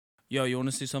Yo, you want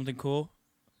to see something cool?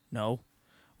 No?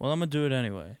 Well, I'm going to do it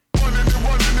anyway.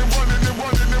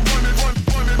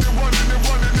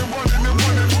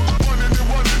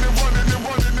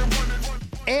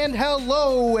 And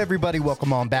hello, everybody.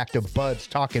 Welcome on back to Buds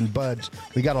Talking Buds.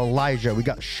 We got Elijah, we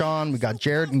got Sean, we got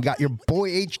Jared, and got your boy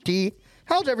HT.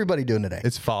 How's everybody doing today?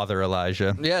 It's Father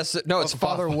Elijah. Yes, no, it's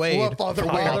Father Wade. Well,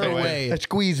 Father Wade.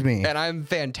 Squeeze me. And I'm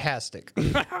fantastic.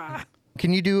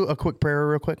 Can you do a quick prayer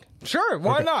real quick? Sure,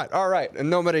 why not? All right. In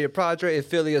nome Dei Padre et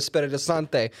Filii et Spiritus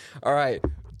Sancti. All right.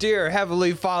 Dear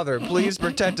Heavenly Father, please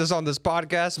protect us on this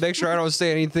podcast. Make sure I don't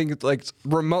say anything like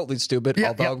remotely stupid,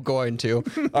 although I'm going to.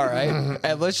 All right.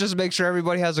 And let's just make sure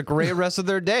everybody has a great rest of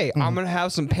their day. I'm going to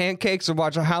have some pancakes and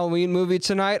watch a Halloween movie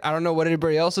tonight. I don't know what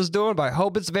anybody else is doing, but I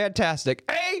hope it's fantastic.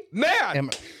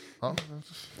 Amen.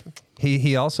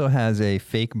 He also has a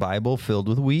fake Bible filled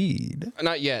with weed.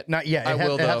 Not yet. Not yet. I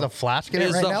will, it has a flask in it It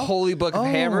is right the now? Holy Book of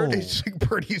Hammered. It's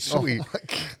pretty sweet.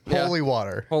 Yeah. Holy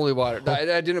water. Holy water.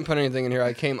 I didn't put anything in here.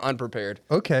 I came unprepared.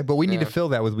 Okay, but we need to fill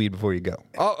that with weed before you go.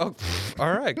 Oh,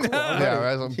 all right. Cool.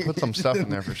 Yeah, put some stuff in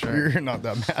there for sure. You're not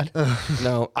that mad.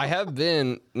 No, I have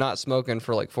been not smoking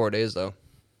for like 4 days though.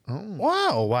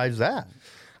 Wow. Why is that?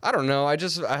 I don't know. I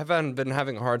haven't been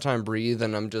having a hard time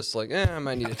breathing. I'm just like, I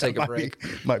might need to take a break.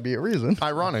 Might be a reason.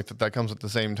 Ironic that comes at the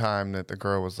same time that the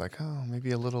girl was like, oh,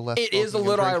 maybe a little less. It is a smoking and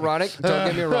little drinking. ironic. Don't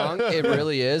get me wrong. It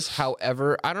really is.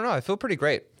 However, I don't know. I feel pretty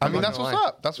great. I I'm mean, not that's gonna what's lie.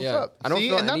 up. That's what's Yeah. up. I don't See,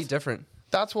 feel and any that's- different.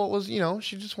 That's what was,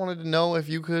 she just wanted to know if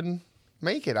you could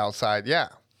make it outside. Yeah.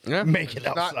 Yeah. Make it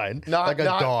outside. like a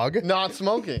not, dog. Not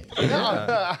smoking.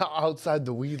 Outside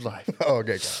the weed life. Oh,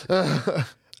 okay.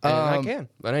 I can.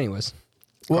 But anyways.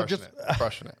 Well,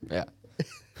 Crushing it. Yeah.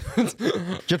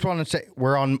 Just want to say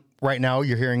we're on right now.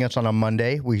 You're hearing us on a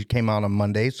Monday. We came out on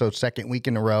Monday, so second week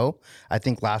in a row. I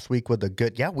think last week was a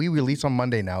good. Yeah, we release on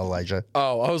Monday now, Elijah.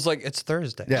 Oh, I was like, it's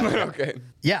Thursday. Yeah. Okay.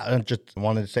 Yeah, I just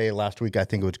wanted to say last week I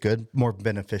think it was good, more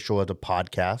beneficial as a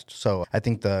podcast. So I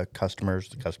think the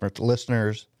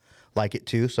listeners like it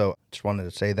too. So just wanted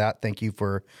to say that. Thank you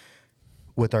for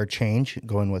with our change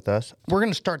going with us. We're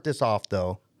gonna start this off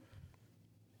though.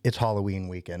 It's Halloween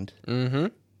weekend. Mm-hmm.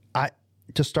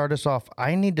 To start us off,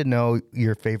 I need to know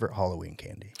your favorite Halloween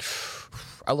candy.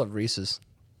 I love Reese's.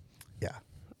 Yeah.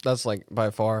 That's like by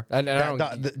far. And I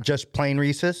don't. Just plain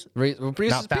Reese's? Reese's Not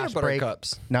peanut Fast butter Break.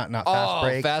 cups. Not Fast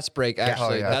Break. Fast Break.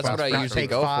 Actually, yeah, that's Fast what I Break. usually Take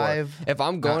go 5. for. If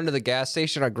I'm going to the gas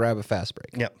station, I grab a Fast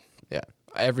Break. Yep. Yeah,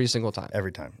 every single time.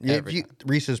 Every time. Every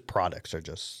Reese's products are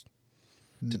just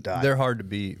to die. They're hard to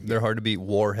beat. They're hard to beat.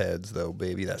 Warheads, though,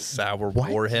 baby. That sour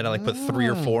warhead. I like put 3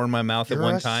 or 4 in my mouth You're at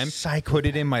one a time. psychopath. Put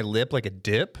it in my lip like a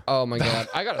dip. Oh my god,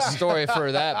 I got a story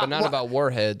for that, but not about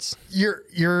warheads.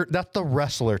 You're that's the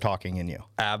wrestler talking in you.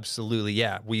 Absolutely,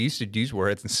 yeah. We used to use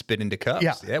warheads and spit into cups.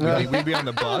 Yeah. We'd be on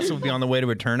the bus. We'd be on the way to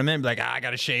a tournament. Be like, I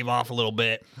got to shave off a little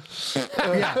bit.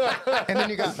 And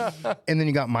then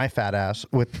you got my fat ass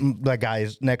with the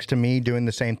guys next to me doing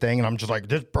the same thing, and I'm just like,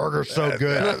 this burger's so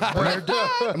good.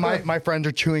 my friends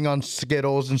are chewing on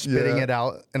Skittles and spitting it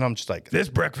out, and I'm just like, This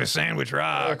breakfast sandwich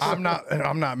rocks. I'm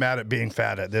not mad at being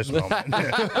fat at this moment.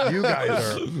 You guys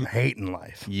are hating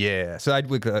life. Yeah. So I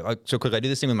quick. I do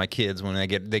this thing with my kids when they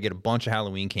get a bunch of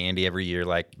Halloween candy every year,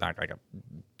 like a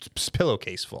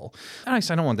pillowcase full. And I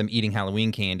don't want them eating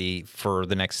Halloween candy for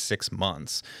the next 6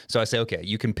 months. So I say, okay,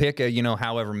 you can pick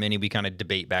however many. We kind of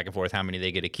debate back and forth how many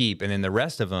they get to keep, and then the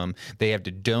rest of them they have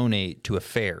to donate to a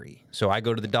fairy. So I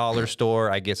go to the dollar store,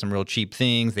 I get some real cheap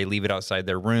things. They leave it outside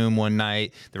their room one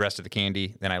night. The rest of the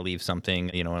candy, then I leave something,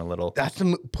 in a little. That's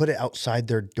to put it outside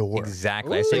their door.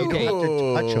 Exactly. I say, okay.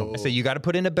 Touch 'em. I say you got to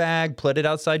put in a bag, put it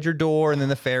outside your door, and then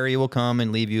the fairy will come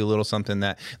and leave you a little something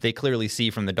that they clearly see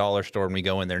from the dollar store when we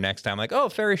go in there next time. Like, oh,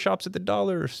 fairy shops at the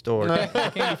dollar store.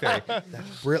 Candy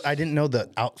fairy. I didn't know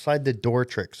the outside the door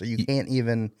trick, so you can't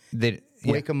even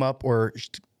wake them up or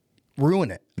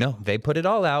ruin it. No, they put it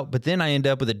all out, but then I end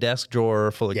up with a desk drawer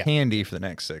full of candy for the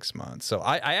next 6 months. So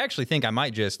I actually think I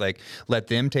might just let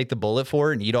them take the bullet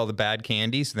for it and eat all the bad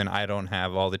candy, so then I don't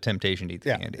have all the temptation to eat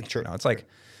the candy. True. It's like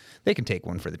they can take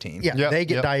one for the team. Yeah, Yep, they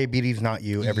get yep. diabetes, not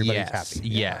you. Everybody's Yes, happy.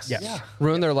 yes. Yes. Yeah.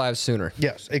 Ruin their lives sooner.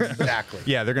 Yes, exactly.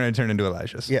 Yeah, they're going to turn into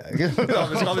Elijah's. Yeah.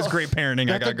 all this great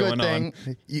parenting I That's a got good going on.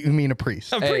 thing. You mean a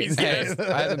priest. Hey,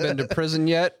 I haven't been to prison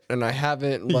yet, and I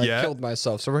haven't Yeah. killed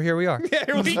myself. So here we are. Yeah,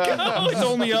 here we go. It's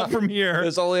only up from here.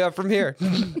 It's only up from here.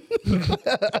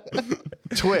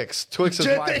 Twix. Twix is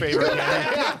my favorite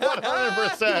candy.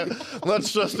 100%.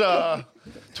 Let's just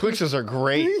Twixes are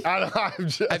great.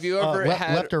 Have you ever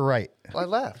had? left or right? I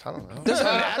left. I don't know. Doesn't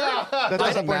matter. That's the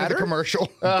point of the matter?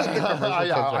 commercial.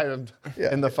 I'm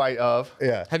in the fight of.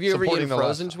 Yeah. Have you ever supporting eaten the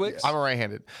frozen left. Twix? I'm a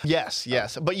right-handed. Yes.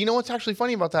 But you know what's actually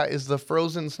funny about that is the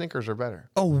frozen Snickers are better.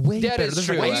 Oh, way That better. is Those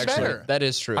are true. way Actually, better. that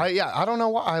is true. I don't know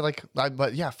why.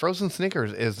 But yeah, frozen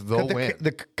Snickers is the win.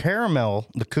 The caramel,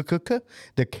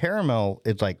 the caramel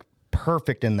is like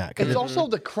perfect in that. 'cause It's also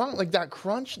the crunch, like that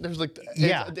crunch. There's like,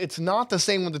 Yeah. it's not the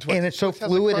same with the Twix. and it's so Twix has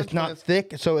the fluid. crunch It's when not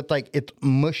thick, so it's like it's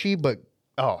mushy, but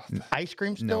Oh, ice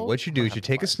cream still. No, what you do is you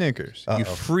take a Snickers, you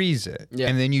freeze it, Yeah.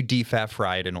 and then you deep fat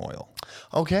fry it in oil.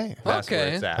 okay. That's where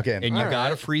Okay. it's at. Okay. And you All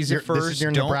gotta right. freeze it This first. is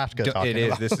your Don't- Nebraska don't- talking It is.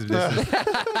 about. This is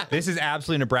this is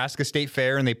absolutely Nebraska State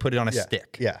Fair, and they put it on a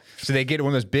stick. yeah. So they get one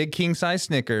of those big king size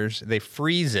Snickers. They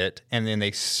freeze it, and then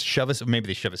they shove a maybe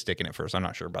they shove a stick in it first. I'm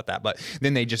not sure about that, but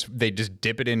then they just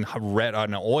dip it in red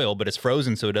on oil, but it's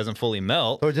frozen, so it doesn't fully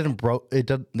melt. So it didn't It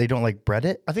does. They don't like bread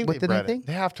it. I think with they bread anything. it.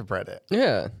 They have to bread it.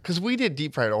 yeah. Because we did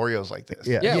deep fried Oreos like this.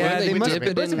 Yeah. Yeah, Yeah, when they they must dip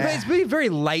have, it but in. it's very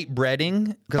light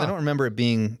breading because I don't remember it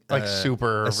being Like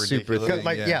super a super ridiculous.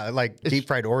 thing, Like like deep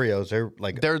fried Oreos.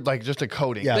 They're like just a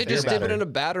coating. Yeah, They they're just dip it better. in a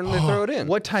batter and they throw it in.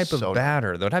 What type So of good.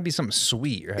 batter though? It'd have to be something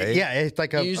sweet, right? Yeah, it's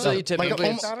like a Usually, like typically,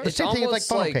 almost, batter? the same thing as like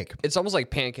funnel like cake. it's almost like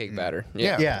pancake batter.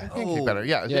 Yeah. Yeah. Pancake batter.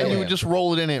 Yeah. Yeah, and you yeah. would just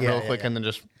roll it in it Yeah, real yeah, quick yeah. and then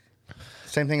just.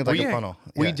 Same thing as like a funnel.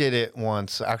 We Yeah. did it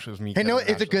once. Actually, it was me. Hey, no, Kevin, it's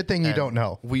a actually, good thing you and don't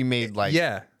know. We made like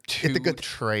Yeah. two a good-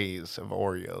 trays of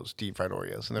Oreos, deep fried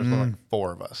Oreos, and there's like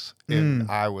 4 of us. And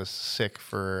I was sick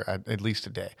for at least a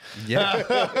day. Yeah.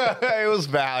 It was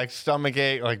bad, like stomach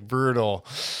ache, like brutal.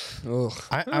 Ugh.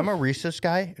 I'm a Reese's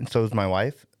guy, and so is my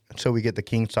wife. So we get the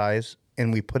king size,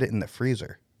 and we put it in the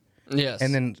freezer. Yes.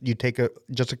 And then you take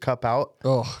just a cup out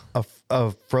oh,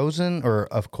 of frozen or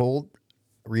of cold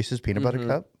Reese's peanut butter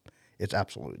cup. It's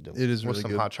absolutely delicious. It is With really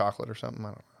some good. hot chocolate or something. I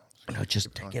don't know. No,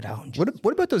 just take it out. And just,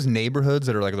 What about those neighborhoods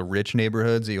that are like the rich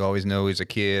neighborhoods that you always know as a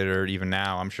kid or even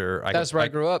now? I'm sure. that's where I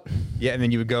grew up. Yeah, and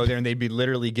then you would go there and they'd be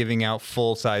literally giving out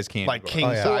full size candy Like bars. king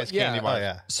size yeah. candy Oh, bars.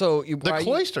 yeah. So you The I-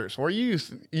 cloisters, where you used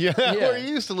to, where you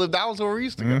used to live. That was where we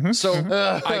used to go. So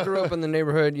I grew up in the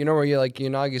neighborhood, you know where you like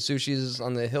Unagi Sushi's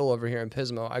on the hill over here in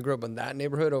Pismo. I grew up in that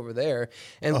neighborhood over there.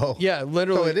 And yeah,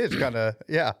 literally so it is kind of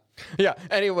yeah. Yeah.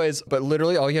 Anyways, but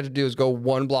literally all you had to do is go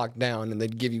 1 block down and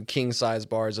they'd give you king size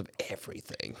bars of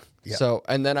everything. Yeah. So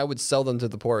and then I would sell them to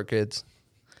the poor kids.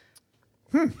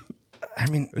 I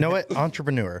mean, know what?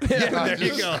 Entrepreneur. there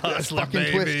you go, hustler,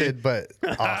 Fucking twisted, but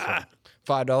awesome.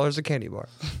 $5 a candy bar.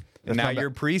 And now you're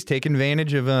a priest taking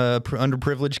advantage of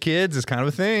underprivileged kids is kind of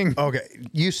a thing. Okay,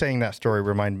 you saying that story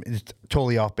reminded me. It's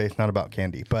totally off base, not about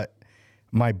candy, but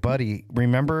my buddy.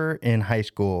 Remember in high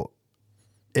school,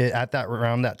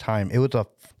 around that time, it was the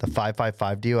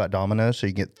 5-5-5 deal at Domino's, so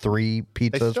you get 3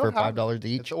 pizzas for $5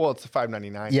 each. It's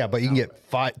 $5.99. Yeah, but you can get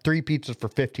 3 pizzas for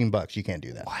 $15. You can't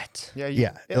do that. What? Yeah,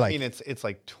 Yeah, I like- mean, it's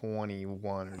like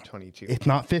 21 or 22. It's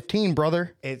not 15,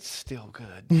 brother. It's still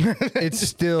good. It's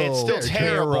still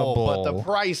terrible, but the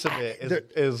price of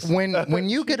it is When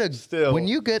you get Still.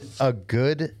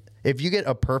 if you get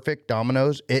a perfect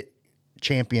Domino's, it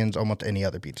champions almost any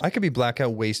other pizza. I could be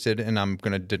blackout wasted and I'm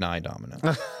going to deny Domino.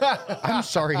 I'm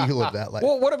sorry you live that life.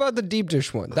 Well, what about the deep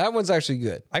dish one? That one's actually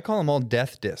good. I call them all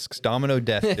death discs, Domino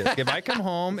death disc. If I come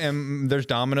home and there's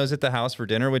Domino's at the house for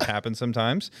dinner, which happens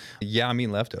sometimes, yeah, I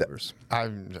mean leftovers.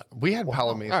 We had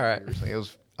Palomesa All right. recently. It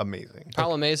was amazing.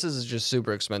 Palomesa's is just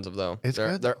super expensive though. It's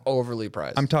they're, good, they're overly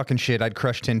priced. I'm talking shit. I'd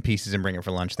crush 10 pieces and bring it for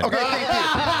lunch then. Okay,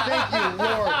 thank you,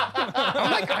 Lord.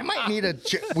 I'm like, I might need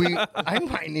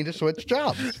to switch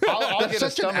jobs. I'll That's get a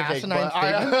such an stomach ache. asinine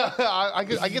But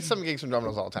statement. I get stomach aches from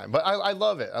Domino's all the time, but I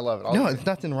love it. I love it. I'll No, get there's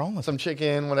nothing wrong with it. some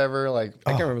chicken, whatever. Like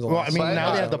I can't remember the Well, I last mean, time now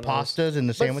I they had have the Domino's. pastas and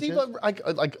the But see,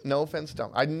 sandwiches. like, no offense,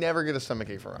 Dom. I never get a stomach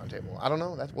ache from Round Table. I don't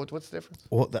know. What's the difference?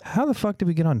 Well, How the fuck did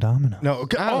we get on Domino? no,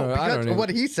 I don't know, I because don't even- what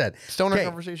he said. Stoner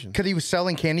conversation. Because he was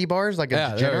selling candy bars like a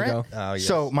Yeah, there we degenerate. go. Oh, yes.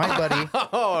 So my buddy,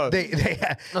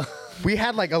 we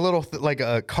had like a little like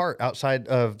a cart outside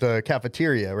of the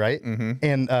cafeteria, right? Mm-hmm.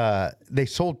 And they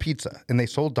sold pizza and they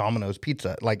sold Domino's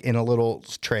pizza like in a little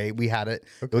tray. We had it.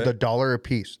 It was $1 a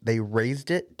piece. They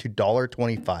raised it to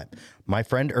 $1.25. My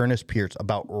friend Ernest Pierce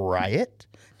about riot.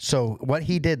 So what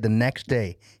he did the next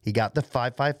day, he got the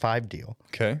 5-5-5 deal.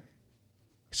 Okay.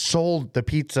 Sold the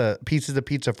pieces of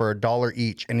pizza for $1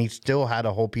 each, and he still had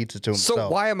a whole pizza to himself. So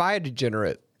why am I a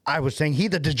degenerate? I was saying he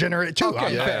the degenerate too.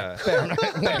 Okay, Yeah.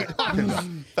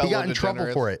 He got in trouble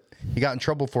degenerates. for it. He got in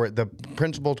trouble for it. The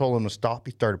principal told him to stop.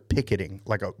 He started picketing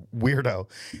like a weirdo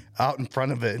out in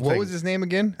front of it. What was his name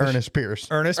again? Ernest Pierce.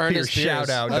 Ernest Pierce. Ernest Pierce. Shout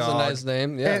out, That's dog. a nice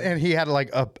name. Yeah. And he had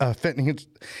like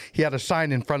he had a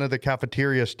sign in front of the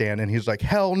cafeteria stand, and he's like,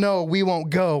 "Hell no, we won't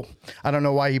go." I don't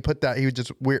know why he put that. He was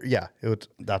just weird. Yeah, it was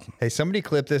that. Hey, somebody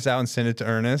clip this out and send it to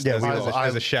Ernest Yeah, as, we as will.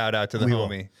 as a shout out to the We will.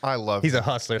 homie. I love He's him. a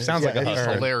hustler. Sounds Yeah, like a he's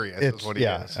hustler. Hilarious It's- is what he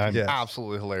yeah, is. I'm-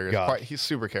 Absolutely hilarious. God. He's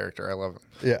super character. I love him.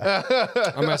 Yeah,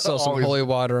 I might sell some holy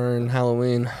water in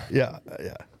Halloween. yeah.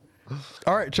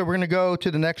 All right, so we're gonna go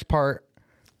to the next part.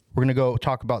 We're gonna go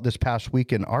talk about this past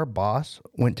weekend. Our boss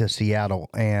went to Seattle,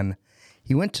 and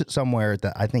he went to somewhere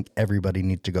that I think everybody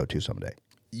needs to go to someday.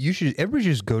 Everybody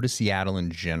should just go to Seattle in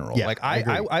general. Yeah, like I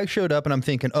agree. I showed up and I'm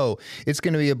thinking, oh, it's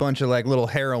going to be a bunch of like little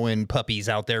heroin puppies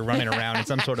out there running around in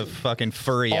some sort of fucking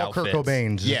furry All Kurt outfits.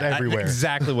 Cobains is everywhere.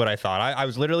 Exactly what I thought. I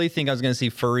was literally thinking I was going to see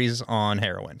furries on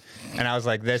heroin, and I was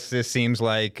like, this seems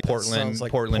like Portland, sounds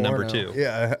like Portland number porno. 2.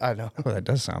 Yeah, I know. Well, that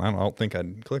does sound. I don't think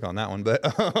I'd click on that one, but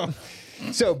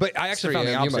but I actually found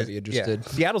the 3M, you opposite. might be interested.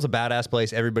 Yeah. Seattle's a badass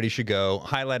place. Everybody should go.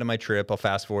 Highlight of my trip. I'll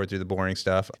fast forward through the boring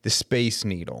stuff. The Space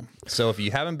Needle. So if you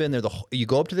haven't been there, you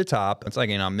go up to the top. It's like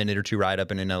a minute or two ride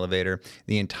up in an elevator.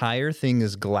 The entire thing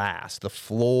is glass. The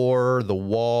floor, the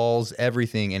walls,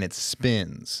 everything, and it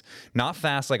spins. Not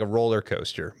fast like a roller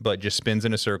coaster, but just spins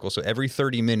in a circle. So every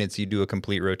 30 minutes you do a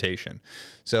complete rotation.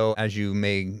 So as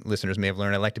listeners may have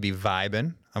learned, I like to be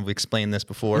vibing. I've explained this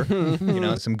before.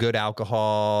 Some good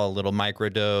alcohol, a little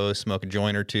microdose, smoke a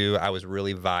joint or two. I was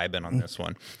really vibing on this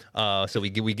one. So we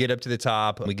get up to the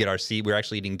top, we get our seat. We were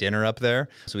actually eating dinner up there.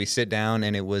 So we sit down,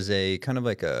 and it was a kind of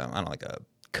like a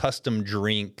custom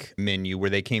drink menu where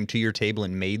they came to your table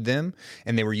and made them,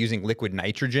 and they were using liquid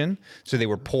nitrogen. So they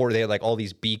had like all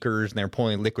these beakers, and they were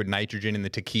pouring liquid nitrogen in the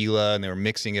tequila, and they were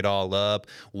mixing it all up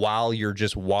while you're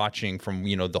just watching from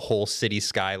the whole city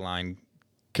skyline.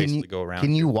 Go around.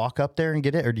 Can you walk up there and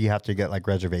get it, or do you have to get like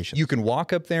reservations? You can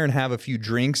walk up there and have a few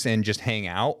drinks and just hang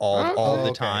out all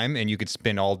the time, and you could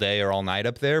spend all day or all night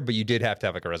up there. But you did have to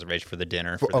have like a reservation for the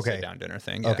dinner, for the sit down dinner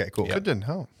thing. Okay, cool. Yeah. Good to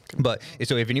know. But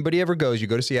so if anybody ever goes, you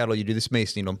go to Seattle, you do the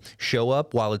Space Needle, show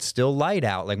up while it's still light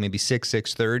out, like maybe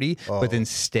 6:30, but then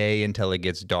stay until it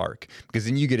gets dark, because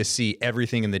then you get to see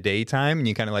everything in the daytime, and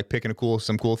you kind of like picking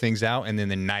some cool things out, and then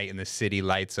the night and the city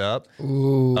lights up.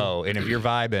 Ooh. Oh, and if you're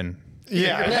vibing.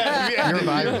 Yeah. You're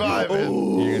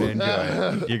vibing. You're gonna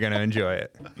enjoy it. You're gonna enjoy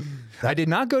it. I did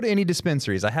not go to any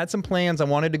dispensaries. I had some plans. I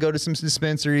wanted to go to some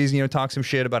dispensaries, talk some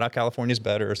shit about how California's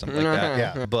better or something like that.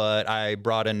 Yeah. But I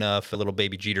brought enough little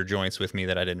baby Jeter joints with me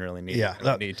that I didn't really need. Yeah,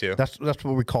 need to. That's what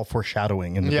we call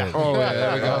foreshadowing in the Yeah. business. Oh, yeah,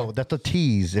 there we go. Oh, that's a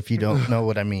tease if you don't know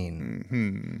what I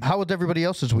mean. How was everybody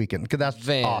else's weekend? Because that's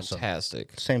awesome.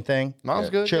 Fantastic. Same thing. Mine was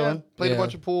good. Chilling. Yeah. Played Yeah. a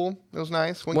bunch of pool. It was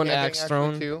nice. One camping, axe thrown.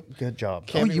 actually, too. Good job.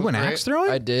 Oh, Camping you went was great. axe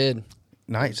throwing? I did.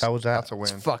 Nice. How was that? That's a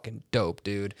win. It's fucking dope,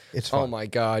 dude. It's Oh fun. my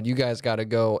god, you guys got to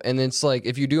go. And it's like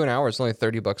if you do an hour, it's only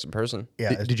 $30 a person.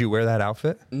 Yeah. Did you wear that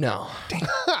outfit? No,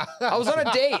 I was on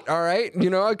a date. All right,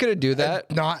 I could do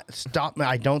that. Not stop.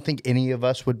 I don't think any of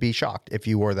us would be shocked if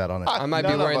you wore that on it. I might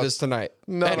None be of wearing us. this tonight.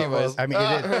 None of Anyways, us. I mean,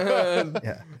 it is.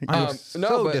 Yeah. I'm no,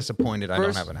 so but disappointed I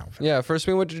first- don't have an outfit. Yeah, first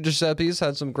we went to Giuseppe's,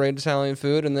 had some great Italian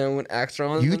food, and then went axe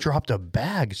throwing. You dropped a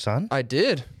bag, son. I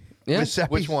did. Yeah, Giuseppe's-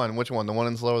 Which one? Which one? The one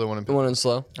in slow or the one in the one in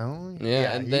slow. Oh,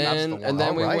 Yeah, and that's then the one. and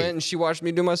then we Alright. went and she watched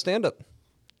me do my stand up.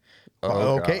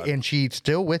 okay, God. and she's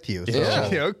still with you. So.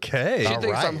 Yeah. Okay. She thinks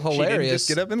I'm right. She didn't hilarious. just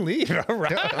get up and leave. All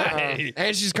right.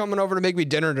 And she's coming over to make me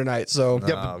dinner tonight. So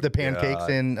Yeah, the pancakes God.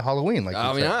 and Halloween, like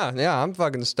you said. yeah, I'm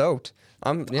fucking stoked.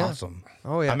 Yeah. Awesome.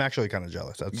 Oh, yeah. I'm actually kind of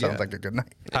jealous. That sounds like a good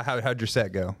night. How'd your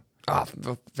set go? Oh,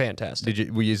 fantastic.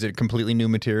 We use it completely new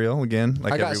material again,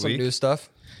 like I got every some week? new stuff.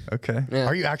 Okay. Yeah.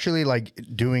 Are you actually like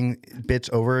doing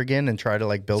bits over again and try to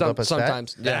like build up a set?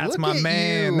 Sometimes. Yeah. That's Look my at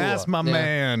man. you. That's my Yeah.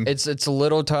 man. It's a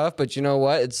little tough, but you know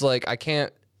what? It's like I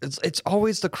can't. It's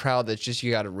always the crowd that's just you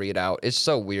got to read out. It's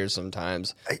so weird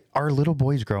sometimes. Our little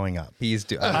boy's growing up. He's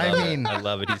doing. I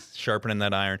love it. He's sharpening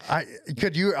that iron.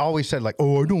 Could you always said like,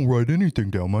 oh, I don't write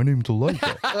anything down. My name's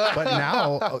Elijah. But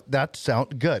now that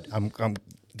sounds good. I'm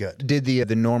good. Did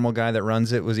the normal guy that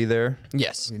runs it, was he there?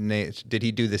 Yes, Nate, did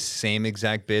he do the same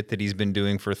exact bit that he's been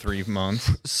doing for 3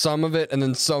 months? some of it, and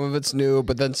then some of it's new,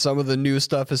 but then some of the new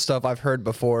stuff is stuff I've heard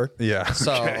before. Yeah.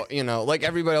 So like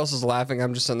everybody else is laughing,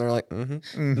 I'm just sitting there like,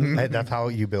 Hey, that's how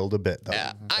you build a bit, though.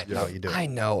 yeah, That's how you do it. I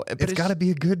know, but It's got to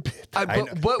be a good bit. I know.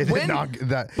 But Is it when not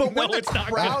that? But when No, the it's not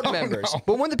crowd good. members,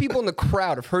 but when the people in the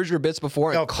crowd have heard your bits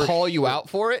before and Oh, for call you out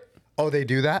for it, Oh, they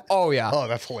do that? Oh yeah. Oh,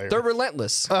 that's hilarious. They're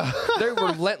relentless. They're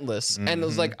relentless. And it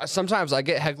was like sometimes I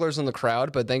get hecklers in the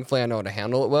crowd, but thankfully I know how to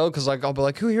handle it well. Because like I'll be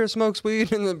like, "Who here smokes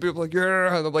weed?" And then people are like,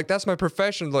 "Yeah." And I'm like, "That's my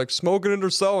profession. Like smoking it or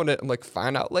selling it." I'm like,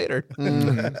 "Find out later."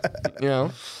 You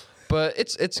know. But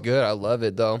it's good. I love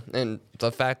it though, and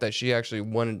the fact that she actually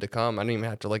wanted to come, I didn't even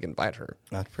have to like invite her.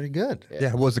 That's pretty good.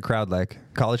 Yeah, what was the crowd like?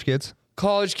 College kids?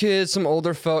 College kids, some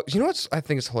older folks. You know what's I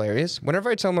think is hilarious? Whenever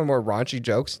I tell my more raunchy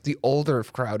jokes, the older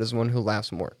crowd is one who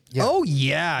laughs more. Yeah. Oh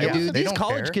yeah, Yeah, dude. they These don't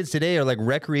college care. kids today are like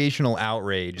recreational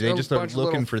outrage. They They're just a are bunch of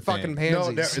looking little for fucking things. No,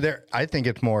 pansies. they're, I think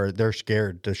it's more they're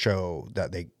scared to show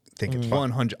that they think it's fun.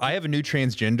 100. I have a new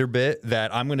transgender bit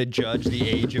that I'm going to judge the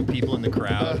age of people in the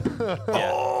crowd.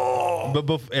 But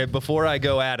before I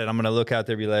go at it, I'm going to look out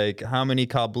there and be like, how many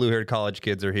blue-haired college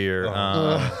kids are here?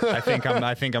 I think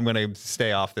I'm going to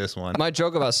stay off this one. My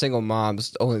joke about single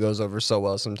moms only goes over so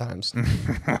well sometimes.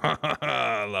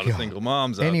 A lot of single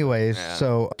moms. Out Anyways,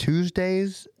 so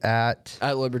Tuesdays At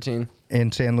Libertine.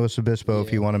 in San Luis Obispo,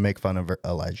 if you want to make fun of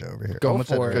Elijah over here. Go Almost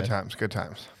for said it. Good times. Good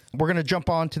times. We're going to jump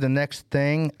on to the next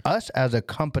thing. Us as a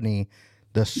company,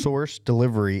 the Source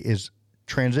Delivery is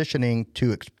transitioning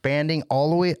to expanding all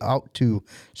the way out to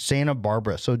Santa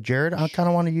Barbara. So, Jared, I kind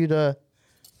of wanted you to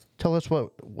tell us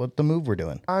what the move we're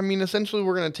doing. I mean, essentially,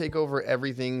 we're going to take over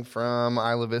everything from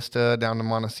Isla Vista down to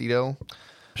Montecito.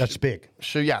 That's big.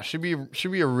 Should be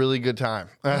a really good time.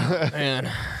 Man,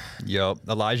 Yep.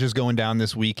 Elijah's going down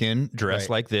this weekend dressed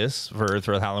like this for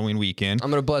Halloween weekend. I'm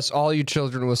going to bless all you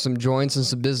children with some joints and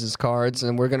some business cards,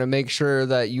 and we're going to make sure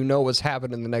that you know what's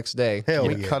happening the next day. Hell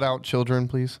Can we yeah. cut out children,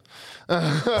 please?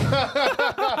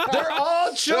 They're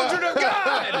all children of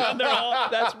God.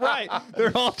 That's right.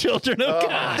 They're all children of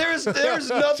God. There's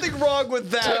nothing wrong with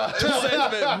that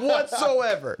sentiment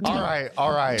whatsoever.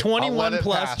 All right. 21 I'll let it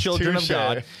plus pass. children of Touche.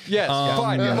 God. Yes,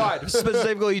 fine.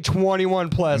 Specifically 21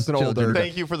 plus and older.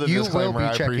 Thank you for the You will disclaimer. be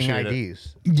I checking appreciate it.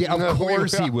 IDs. Yeah, of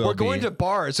course he will. We're going to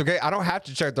bars, okay? I don't have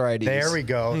to check their IDs. There we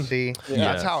go. See?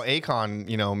 That's how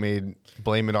Akon, made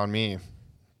blame it on me.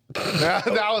 that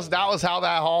was how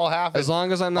that all happened. As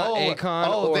long as I'm not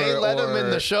Akon they let him in or-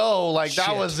 the show. Like, that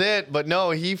Shit. was it. But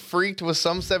no, he freaked with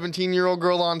some 17-year-old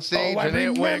girl on stage. I and it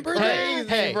went remember crazy, that.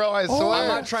 Hey, bro. I swear. I'm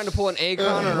not trying to pull an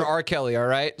Akon or an R. Kelly, all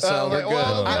right? So we're good.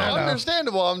 Well, I don't know.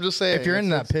 understandable. I'm just saying. If you're in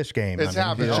that piss game, it's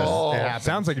happening. it Oh. happens.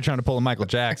 Sounds like you're trying to pull a Michael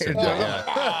Jackson.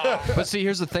 But see,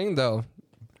 here's the thing, though.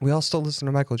 We all still listen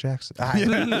to Michael Jackson. I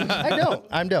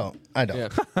don't. Yeah.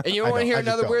 And you I want to don't. hear I just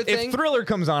another don't. weird If thing? Thriller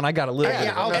comes on, I got to listen.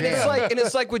 Yeah, I'll And it's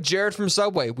damn. like with Jared from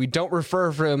Subway. We don't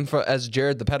refer to him as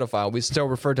Jared the pedophile. We still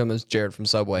refer to him as Jared from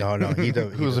Subway. No,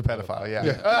 Who's a pedophile?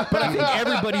 Yeah. But I think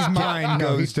everybody's mind No,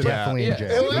 goes he's to that. definitely in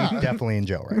jail. He's definitely in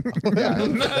jail right now.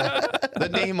 The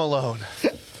name alone.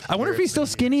 I wonder if he's still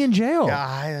skinny in jail.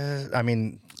 Yeah, I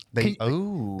mean, they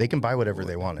can buy whatever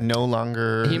they want. No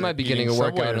longer. He might be getting eating a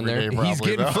workout Subway in there. every day, He's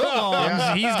probably, getting though.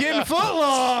 footlongs. He's getting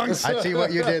footlongs. I see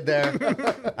what you did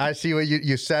there. I see what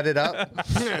you set it up.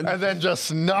 And then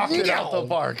just knocked it out the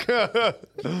park.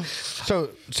 So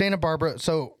Santa Barbara,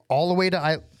 so all the way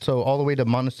to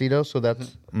Montecito. So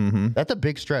that's a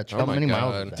big stretch. How my many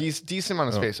miles? God. Is that? Decent amount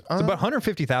of space. It's about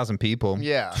 150,000 people.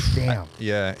 Yeah. Damn.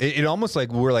 Yeah, it almost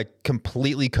like we're like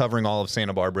completely covering all of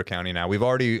Santa Barbara County now. We've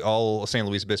already all San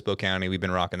Luis Obispo County. We've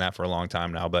been rocking that for a long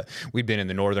time now, but we've been in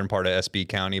the northern part of SB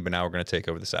County, but now we're going to take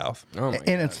over the south. Oh my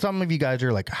And it's some of you guys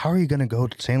are like, how are you going to go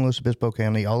to San Luis Obispo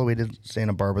County all the way to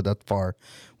Santa Barbara? That's far.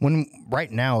 When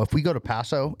right now, if we go to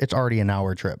Paso, it's already an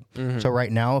hour trip. So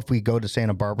right now, if we go to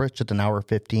Santa Barbara, it's just an hour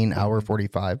 15, hour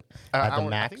 45 at the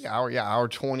max. I think hour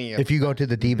 20. If you go to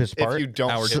the deepest if part, you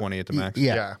don't Hour sit- 20 at the max.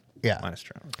 yeah. Minus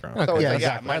traffic. So it's Yeah, like,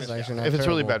 exactly. minus- That's actually not if it's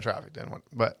really terrible. bad traffic, then what?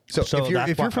 But So, So if you're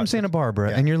that's from why- Santa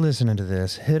Barbara Yeah. and you're listening to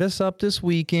this, hit us up this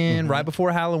weekend, right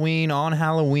before Halloween, on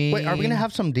Halloween. Wait, are we going to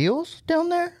have some deals down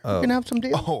there? We're going to have some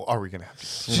deals? are we gonna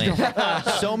have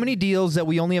to? so many deals that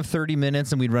we only have 30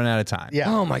 minutes and we'd run out of time.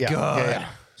 Yeah. Oh my yeah, God. yeah, yeah.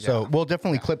 So we'll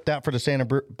definitely clip that for the Santa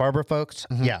Barbara folks.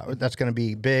 Yeah, that's going to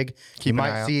be big. You an eye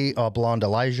might out. see Blonde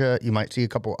Elijah. You might see a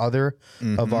couple other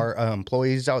of our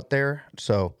employees out there.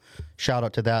 So shout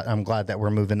out to that. I'm glad that we're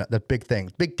moving. That's big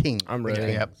things. Big team. I'm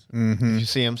ready. Yep. If you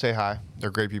see them, say hi. They're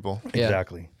great people. Yeah.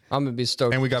 Exactly. I'm going to be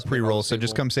stoked. And we to got just meet all pre-rolls, so those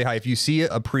just people. come say hi. If you see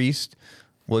a priest,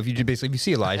 well, if you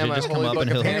see Elijah, Am I just come holy up book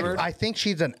and of he'll. hammer? I think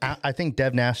I think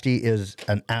Dev Nasty is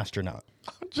an astronaut.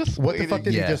 Just What the fuck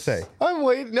did he just Yes. say? I'm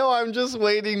waiting. No, I'm just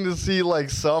waiting to see like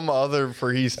some other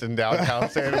priest in downtown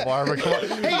Santa Barbara. Come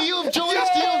on. Hey, you have joined. You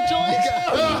have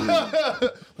joined.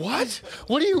 What?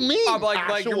 What do you mean? I'm like,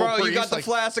 actual bro, you got priest? the Like,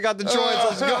 flask, I got the joints.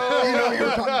 Let's go. You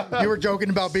know, you were joking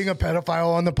about being a pedophile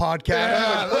on the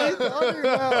podcast. What are you talking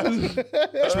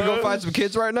about? Should we go find some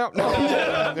kids right now? No.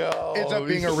 no, Ends up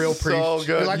being a he's real priest. So good.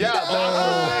 You're like,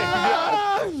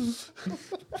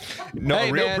 No, Hey,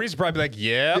 a real man. priest would probably be like,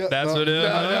 "Yep, that's what it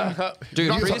is." Dude,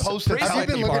 You're priest, supposed to priest tell Have you like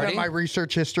been to looking party. at my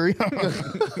research history?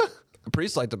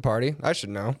 Priest like to party. I should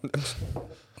know.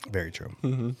 Very true.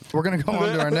 We're going to go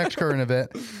on to our next current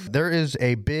event. There is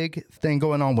a big thing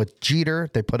going on with Jeter.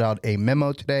 They put out a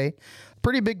memo today.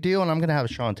 Pretty big deal, and I'm going to have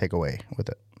Sean take away with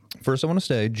it. First, I want to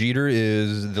say Jeter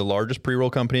is the largest pre-roll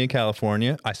company in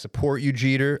California. I support you,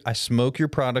 Jeter. I smoke your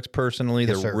products personally.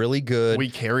 They're sir. really good. We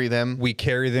carry them. We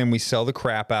carry them. We sell the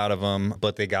crap out of them,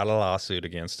 but they got a lawsuit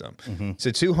against them. So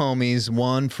two homies,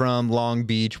 one from Long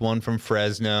Beach, one from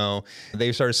Fresno.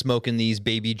 They started smoking these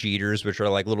baby Jeters, which are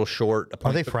like little short.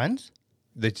 Are they friends?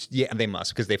 Yeah, they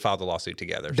must because they filed the lawsuit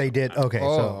together. They did. Okay,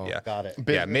 so yeah. got it.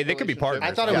 Yeah, they could be partners.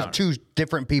 I thought it was two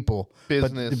different people.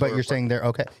 Business but or- you're saying they're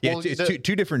okay. Yeah, Well, it's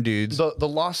two different dudes. The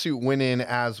lawsuit went in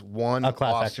as one A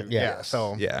class lawsuit. action, yeah.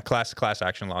 So Yeah, class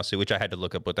action lawsuit, which I had to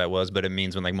look up what that was, but it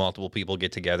means when like multiple people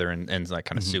get together and like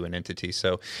kind of sue an entity.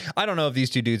 So I don't know if these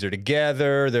two dudes are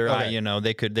together. They're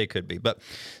they could be. But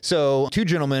so two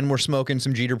gentlemen were smoking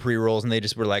some Jeter pre-rolls and they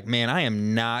just were like, man, I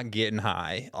am not getting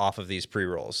high off of these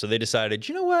pre-rolls. So they decided,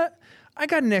 you know what? I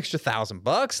got an extra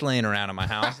 $1,000 laying around in my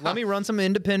house. Let me run some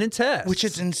independent tests. Which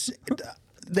is insane.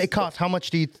 They cost how much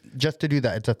do you just to do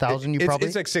that? It's $1,000. You probably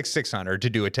it's like $600 to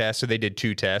do a test. So they did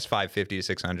two tests, $550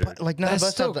 to $600. like none That's of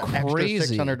us still have the crazy.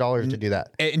 extra $600 to do that.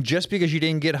 And just because you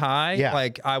didn't get high, Yeah.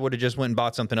 like I would have just went and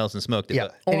bought something else and smoked it. Yeah.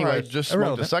 But Or I Anyway, just smoked the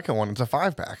irrelevant. second one. It's a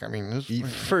 5-pack. I mean,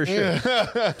 for sure.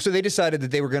 So they decided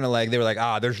that they were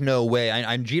gonna there's no way.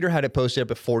 And Jeter had it posted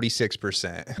up at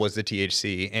 46% was the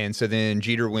THC, and so then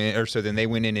they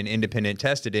went in and independent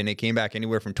tested it, and it came back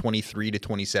anywhere from 23 to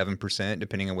 27%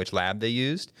 depending on which lab they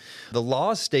used. The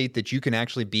laws state that you can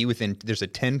actually be within. There's a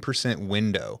 10%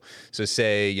 window. So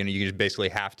say you just basically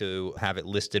have to have it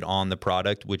listed on the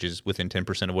product, which is within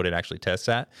 10% of what it actually tests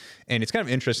at. And it's kind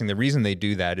of interesting. The reason they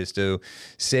do that is to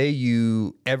say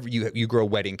you grow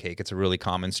wedding cake. It's a really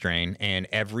common strain, and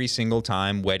every single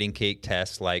time wedding cake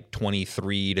tests like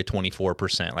 23 to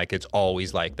 24%. Like it's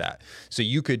always like that. So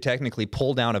you could technically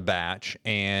pull down a batch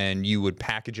and you would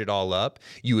package it all up.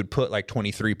 You would put like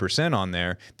 23% on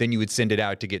there. Then you would send it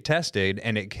out to get tested,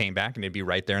 and it came back and it'd be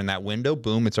right there in that window.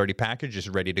 Boom, it's already packaged, it's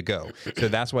ready to go. So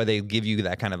that's why they give you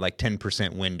that kind of like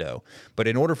 10% window. But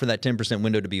in order for that 10%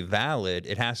 window to be valid,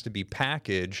 it has to be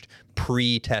packaged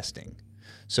pre-testing.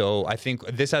 So I think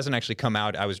this hasn't actually come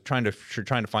out. I was trying to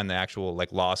find the actual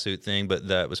like lawsuit thing, but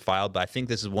that was filed. But I think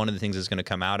this is one of the things that's going to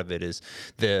come out of it is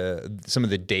some of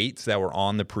the dates that were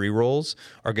on the pre-rolls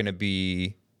are going to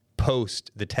be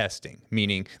post the testing,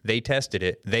 meaning they tested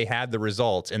it, they had the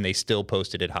results, and they still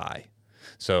posted it high.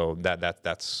 So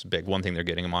that's big. One thing they're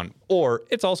getting them on, or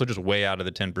it's also just way out of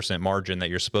the 10% margin that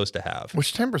you're supposed to have.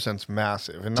 which 10%'s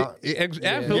massive, and not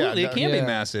Absolutely, it can be Yeah.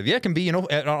 massive. Yeah, it can be.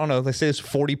 I don't know. Let's say it's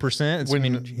 40%. It's, when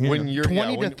when you're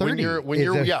 20 to 30 when is you're a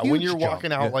when you're huge walking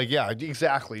jump. out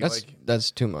exactly That's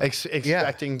too much.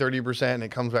 expecting 30% and it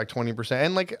comes back 20%,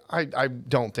 and like I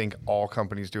don't think all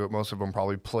companies do it. Most of them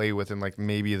probably play within like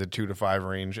maybe the 2 to 5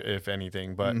 range, if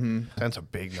anything, but that's a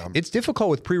big number. It's difficult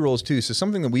with pre-rolls too. So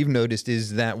something that we've noticed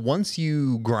is that once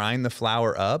you grind the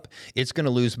flour up, it's going to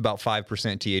lose about 5%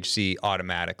 THC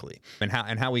automatically. And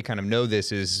how we kind of know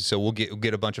this is, so we'll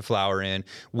get a bunch of flour in,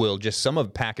 we'll just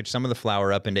package some of the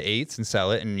flour up into eighths and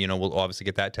sell it, and we'll obviously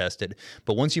get that tested.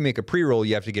 But once you make a pre-roll,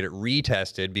 you have to get it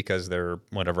retested because they're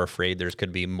afraid there's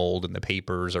could be mold in the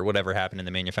papers or whatever happened in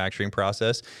the manufacturing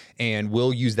process. And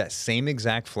we'll use that same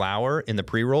exact flour in the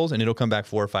pre-rolls, and it'll come back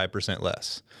 4 or 5%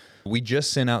 less. We just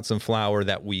sent out some flour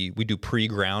that we do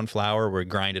pre-ground flour where we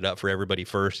grind it up for everybody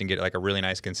first and get like a really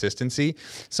nice consistency.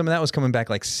 Some of that was coming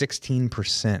back like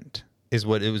 16% is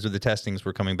what it was. The testings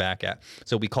were coming back at.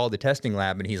 So we called the testing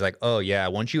lab and he's like, oh yeah,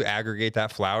 once you aggregate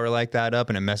that flour like that up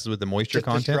and it messes with the moisture Just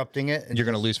content, disrupting it and you're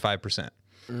going to lose 5%.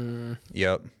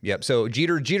 Yep. So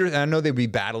Jeter, I know they'd be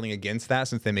battling against that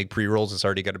since they make pre-rolls. It's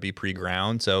already got to be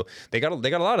pre-ground. So they got a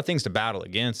lot of things to battle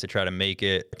against to try to make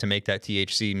that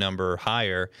THC number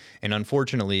higher. And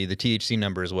unfortunately, the THC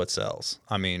number is what sells.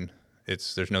 I mean,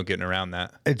 there's no getting around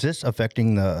that. Is this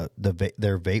affecting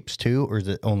their vapes too, or is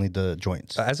it only the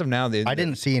joints? As of now, I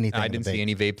didn't see anything. I in the didn't see vape.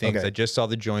 any vape things. Okay. I just saw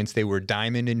the joints. They were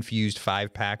diamond infused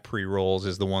 5-pack pre-rolls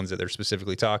is the ones that they're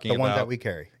specifically talking The about. ones that we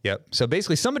carry. Yep. So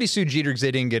basically somebody sued Jeter because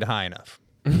they didn't get high enough.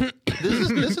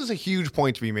 This is a huge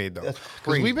point to be made though,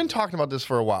 because we've been talking about this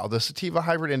for a while. The sativa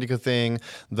hybrid indica thing,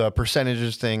 the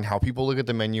percentages thing, how people look at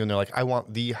the menu and they're like, I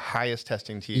want the highest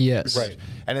testing THC. Yes. Right.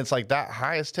 And it's like that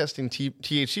highest testing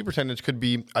THC percentage could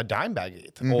be a dime bag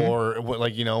eighth or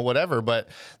like, you know, whatever. But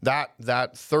that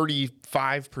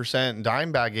 35%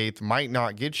 dime bag eighth might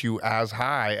not get you as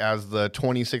high as the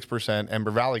 26%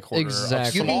 Ember Valley quarter.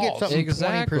 Exactly. You can get something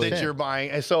Exactly. 20%. that you're buying.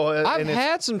 And so I've and it's-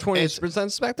 had some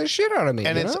 20% smack the shit out of me.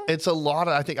 and you it's know? it's a lot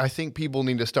of I think people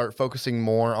need to start focusing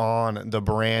more on the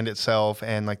brand itself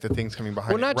and like the things coming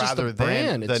behind Well, it not just the rather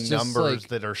brand, than the it's just, numbers like-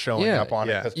 that are showing Yeah. up on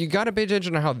Yeah. it. 'Cause You got to pay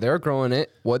attention to how they're growing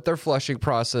it, what their flushing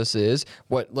process is,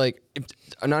 what like.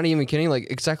 I'm not even kidding. Like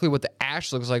exactly what the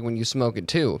ash looks like when you smoke it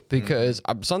too, because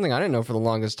something I didn't know for the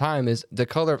longest time is the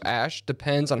color of ash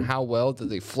depends on how well that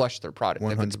they flush their product.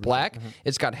 If it's black,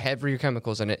 it's got heavier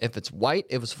chemicals in it. If it's white,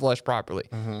 it was flushed properly.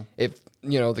 If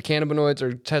you know the cannabinoids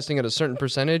are testing at a certain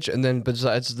percentage, and then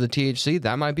besides the THC,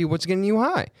 that might be what's getting you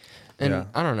high. And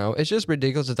I don't know. It's just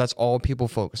ridiculous that that's all people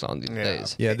focus on these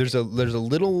days. Yeah, there's a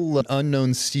little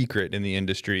unknown secret in the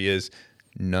industry is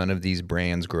none of these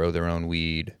brands grow their own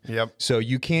weed. Yep. So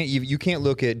you can't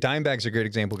look at Dimebag's a great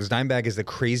example because Dimebag is the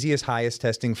craziest, highest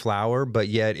testing flower, but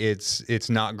yet it's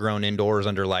not grown indoors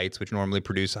under lights, which normally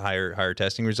produce higher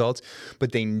testing results.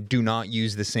 But they do not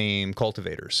use the same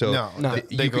cultivator. So No.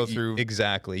 They go through-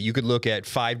 exactly. You could look at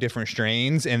 5 different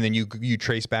strains, and then you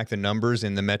trace back the numbers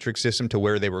in the metric system to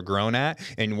where they were grown at,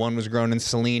 and one was grown in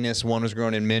Salinas, one was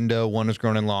grown in Mendo, one was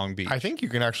grown in Long Beach. I think you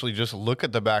can actually just look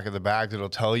at the back of the bag. It'll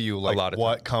tell you like lot of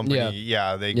what company.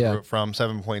 Yeah. They Yeah. grew it from.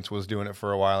 7 Points was doing it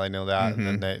for a while. I know that.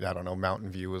 And then I don't know.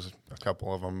 Mountain View was a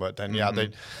couple of them, but then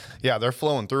they're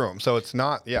flowing through them. So it's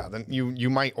not. Yeah. Then you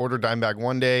might order Dimebag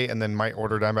one day and then might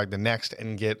order Dimebag the next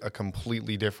and get a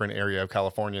completely different area of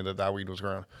California that weed was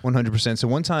grown. 100%. So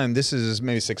one time, this is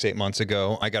maybe 6-8 months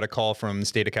ago, I got a call from the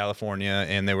state of California,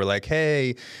 and they were like,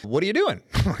 "Hey, what are you doing?"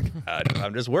 I'm like,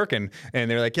 I'm just working. And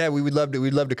they're like, "Yeah, we'd love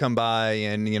to come by,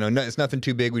 and you know, it's nothing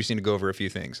too big. We just need to go over a few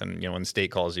things." And you know, when the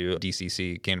state calls you,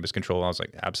 DCC, Cannabis Control, I was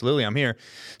like, "Absolutely, I'm here."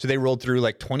 So they rolled through.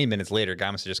 Like 20 minutes later, a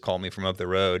guy must have just called me from up the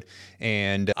road,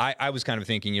 and I was kind of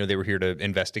thinking, you know, they were here to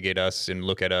investigate us and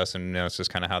look at us, and you know, it's just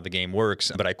kind of how the game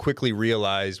works. But I quickly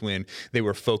realized when they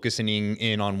were focusing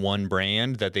in on one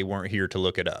brand that they weren't here to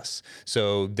look at us.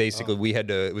 So basically,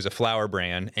 it was a flower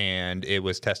brand, and it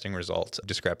was testing results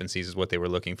discrepancies is what they were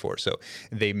looking for. So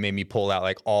they made me pull out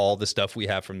like all the stuff we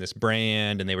have from this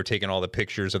brand, and they were taking all the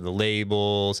pictures of the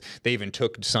labels. They even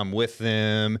took some with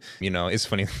them. You know, it's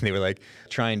funny. They were like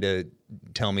trying to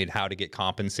tell me how to get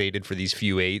compensated for these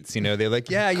few eighths. You know, they're like,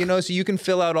 yeah, you know, so you can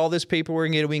fill out all this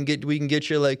paperwork and we can get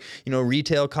you like, you know,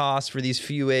 retail costs for these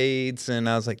few eighths. And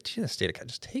I was like, gee, state of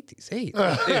just take these eighths.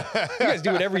 Dude, you guys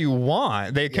do whatever you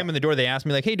want. They come in the door, they asked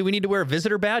me like, hey, do we need to wear a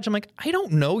visitor badge? I'm like, I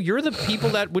don't know. You're the people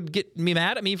that would get me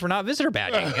mad at me for not visitor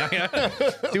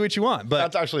badging. Do what you want. But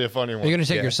That's actually a funny one. Are you going to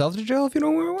take yourself to jail if you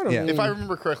don't wear one? Yeah. If I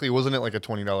remember correctly, wasn't it like a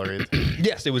 $20 eighth?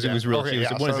 yes, it was real Okay, cheap. It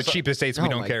yeah, was one of so- the cheapest eighths we Oh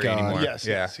don't my carry God. anymore. Yes,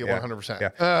 100%.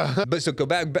 Yeah. But so I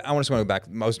just want to go back.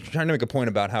 I was trying to make a point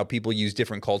about how people use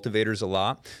different cultivators a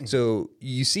lot. So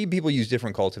you see people use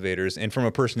different cultivators, and from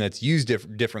a person that's used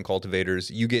different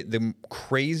cultivators, you get the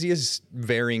craziest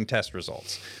varying test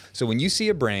results. So when you see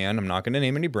a brand, I'm not going to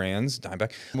name any brands,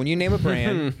 Dimebag. When you name a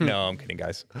brand, no, I'm kidding,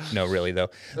 guys. No, really though.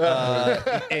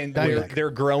 And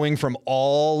they're growing from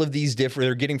all of these different,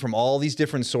 they're getting from all these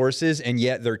different sources, and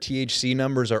yet their THC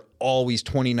numbers are always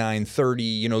 29, 30,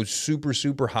 you know, super,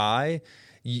 super high.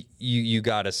 You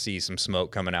got to see some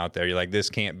smoke coming out there. You're like, this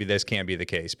can't be the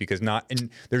case, because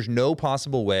there's no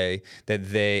possible way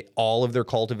that all of their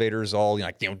cultivators,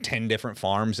 10 different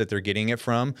farms that they're getting it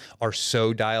from, are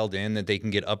so dialed in that they can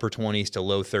get upper 20s to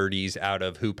low 30s out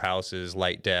of hoop houses,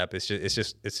 light dep. It's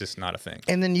just not a thing.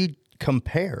 And then you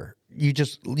compare. You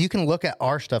can look at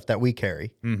our stuff that we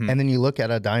carry, and then you look at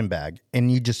a Dimebag,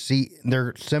 and you just see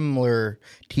they're similar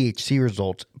THC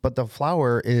results, but the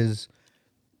flower is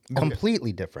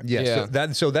completely different. Yeah.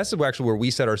 So that's actually where we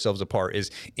set ourselves apart.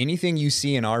 Is anything you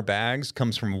see in our bags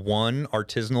comes from one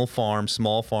artisanal farm,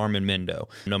 small farm in Mendo.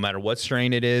 No matter what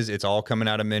strain it is, it's all coming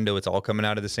out of Mendo. It's all coming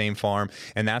out of the same farm,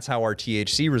 and that's how our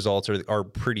THC results are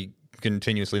pretty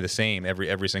continuously the same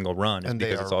every single run, is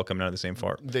because it's all coming out of the same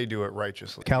farm. They do it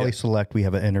righteously. Cali Select, we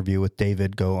have an interview with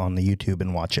David. Go on the YouTube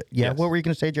and watch it. Yeah, Yes. what were you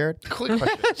going to say, Jared? Quick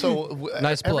question. So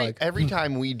Nice plug. Every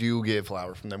time we do get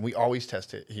flour from them, we always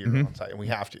test it here on site, and we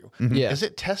have to. Yeah. Is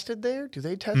it tested there? Do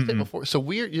they test it before? So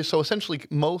essentially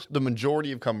the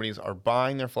majority of companies are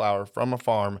buying their flour from a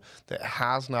farm that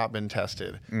has not been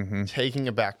tested, taking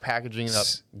it back, packaging it up,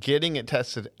 getting it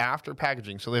tested after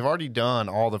packaging. So they've already done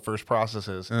all the first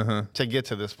processes, to get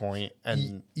to this point.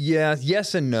 And Yeah,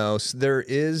 yes and no. So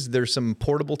there's some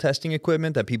portable testing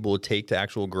equipment that people will take to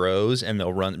actual grows, and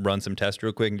they'll run some tests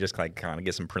real quick and just like kind of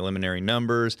get some preliminary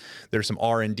numbers. There's some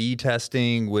R&D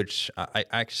testing, which I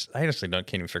actually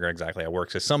can't even figure out exactly how it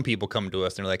works. Because some people come to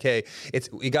us and they're like, "Hey,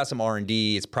 we got some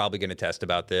R&D. It's probably going to test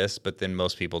about this," but then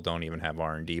most people don't even have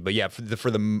R&D. But yeah,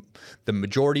 for the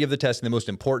majority of the testing, the most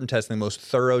important testing, the most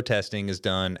thorough testing is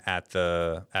done at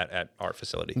our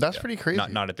facility. That's pretty crazy.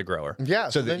 Not at the grower. yeah,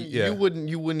 so then you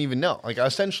wouldn't even know. Like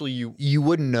essentially, you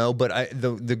wouldn't know, but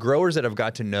the growers that I've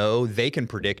got to know, they can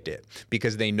predict it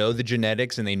because they know the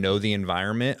genetics and they know the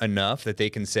environment enough that they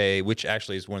can say, which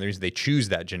actually is one of the reasons they choose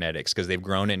that genetics, because they've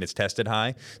grown it and it's tested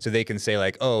high. So they can say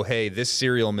like, oh, hey, this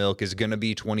cereal milk is going to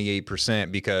be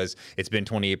 28% because it's been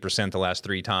 28% the last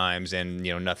 3 times and,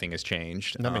 nothing has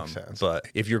changed. That makes sense. But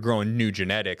if you're growing new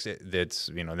genetics, that's,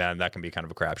 that can be kind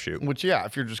of a crapshoot. which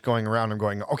if you're just going around and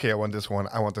going, okay, I want this one,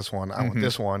 I want this one, I want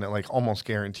this one, and like almost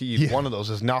guaranteed one of those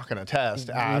is not going to test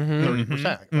at 30%.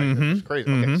 Like, it's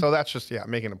crazy. Okay, so that's just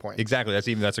making a point. Exactly.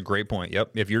 That's a great point.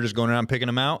 Yep. If you're just going around picking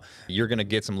them out, you're going to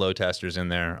get some low testers in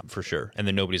there for sure, and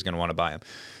then nobody's going to want to buy them.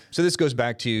 So this goes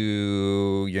back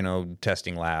to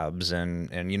testing labs and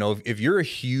if you're a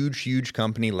huge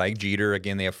company like Jeter,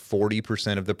 again they have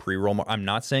 40% of the pre-roll. I'm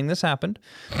not saying this happened,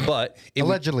 but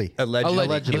Allegedly.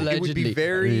 It would be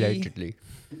very.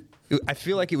 I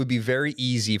feel like it would be very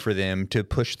easy for them to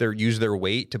use their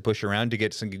weight to push around to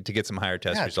get some higher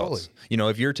test results.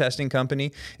 Totally. If you're a testing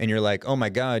company and you're like, oh my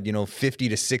God, 50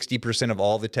 to 60% of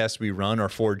all the tests we run are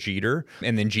for Jeter,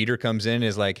 and then Jeter comes in and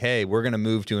is like, hey, we're going to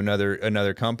move to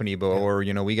another company, or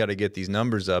we got to get these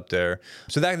numbers up there.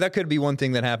 So that could be one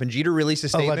thing that happened. Jeter released a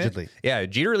statement. Allegedly. Yeah,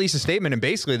 Jeter released a statement, and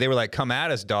basically they were like, come at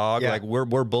us, dog. Yeah. Like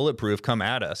we're bulletproof. Come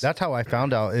at us. That's how I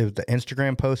found out. It was the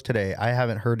Instagram post today. I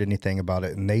haven't heard anything about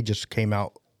it, and they just came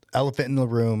out, elephant in the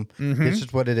room. This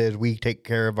is what it is. We take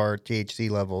care of our THC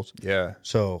levels. Yeah.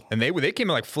 So and they came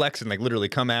out like flexing, like literally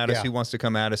come at us. Yeah. Who wants to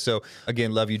come at us? So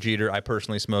again, love you, Jeter. I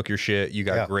personally smoke your shit. You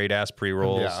got great ass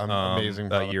pre-rolls. Yeah, amazing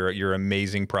product. You're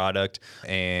amazing product.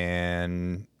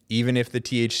 And even if the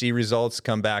THC results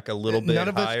come back a little bit none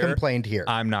of higher, us complained here.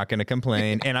 I'm not going to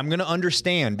complain, and I'm going to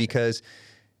understand because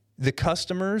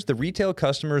the retail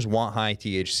customers want high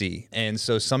THC. And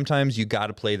so sometimes you got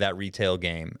to play that retail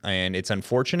game, and it's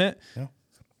unfortunate. Yeah.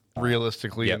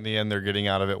 Realistically, in the end, they're getting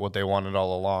out of it what they wanted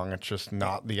all along. It's just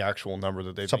not the actual number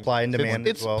that they Supply and demand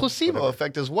It's as well, placebo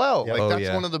effect as well. Yep. Like that's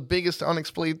yeah. one of the biggest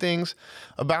unexplained things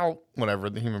about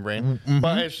the human brain.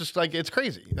 But it's just like it's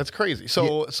crazy. That's crazy.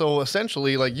 So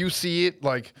essentially, like you see it,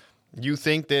 like you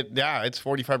think that it's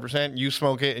 45%. You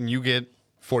smoke it and you get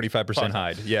 45%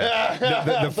 hide. Yeah.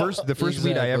 The first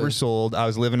weed I ever sold, I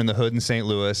was living in the hood in St.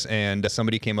 Louis, and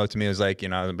somebody came up to me and was like,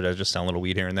 but I was just selling a little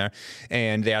weed here and there.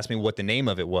 And they asked me what the name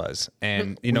of it was.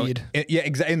 And, Weed.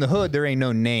 In the hood, there ain't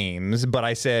no names. But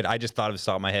I said, I just thought of the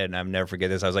top of my head, and I'll never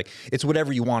forget this. I was like, it's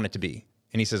whatever you want it to be.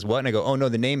 And he says, what? And I go, oh, no,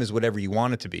 the name is whatever you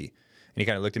want it to be. And he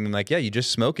kind of looked at me like, yeah, you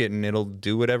just smoke it and it'll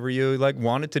do whatever you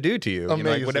want it to do to you.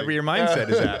 Amazing. Whatever your mindset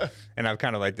is at. And I've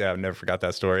kind of I've never forgot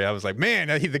that story. I was like, man,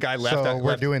 the guy left. So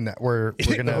we're doing that. We're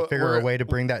going to figure a way to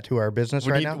bring that to our business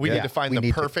right now. We need to find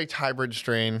the perfect hybrid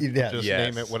strain. Yeah. Just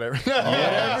Yes. name it whatever.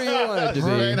 Whatever you want it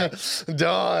to be.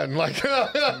 Done. Like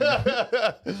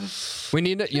We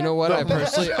need to, you know what?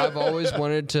 I've always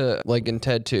wanted to, like in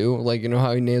Ted 2, like,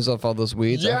 how he names off all those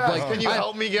weeds. Yeah, Like, can you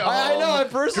help me get I know. I home?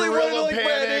 personally Gorilla wanted to,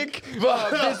 Panic.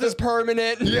 this is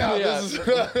permanent. Yeah, this is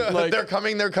Like, they're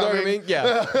coming. you know what I mean?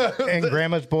 Yeah. And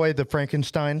Grandma's Boy, the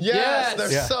Frankenstein. Yes, Yes.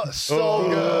 they're Yeah. so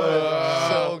good,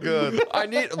 so good. I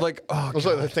need, like, I was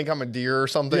like, I think I'm a deer or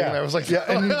something. Yeah. And I was like, Yeah,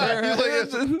 and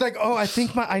he's like, Like, oh, I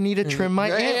think I need to trim my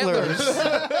antlers.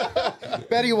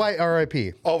 Betty White,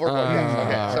 R.I.P. over.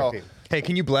 Okay, so R.I.P. Hey,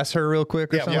 can you bless her real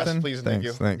quick or Yeah, something? yes, please, thank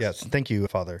you. Thanks. Yes, thank you,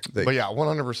 Father. but yeah,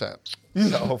 100%.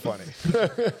 So funny.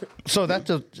 So that's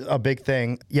a big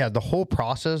thing. Yeah, the whole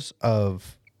process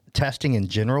of testing in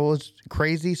general is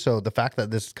crazy. So the fact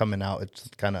that this is coming out, it's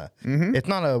kind of it's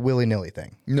not a willy-nilly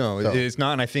thing. No, So- it's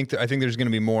not. And I think there's going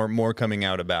to be more coming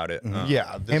out about it.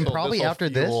 Yeah, And probably after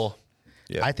this,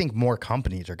 Yeah. I think more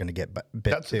companies are going to get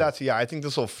bit too. That's I think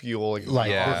this will fuel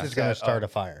like Yeah. this is going to start a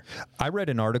fire. I read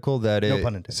an article that No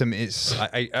pun intended.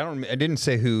 I didn't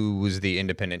say who was the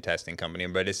independent testing company,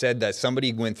 but it said that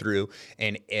somebody went through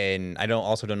and I don't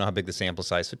know how big the sample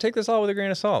size, so take this all with a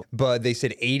grain of salt. But they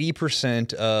said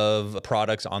 80% of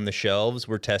products on the shelves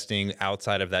were testing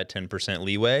outside of that 10%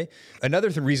 leeway. Another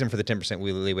reason for the 10%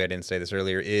 leeway, I didn't say this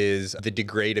earlier, is the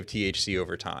degrade of THC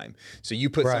over time. So you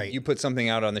put something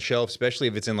out on the shelf, especially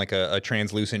if it's in like a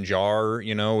translucent jar,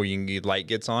 where light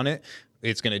gets on it.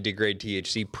 it's going to degrade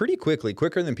THC pretty quickly,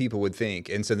 quicker than people would think.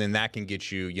 And so then that can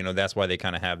get you, that's why they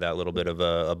kind of have that little bit of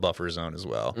a buffer zone as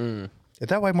well. Is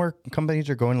that why more companies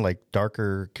are going like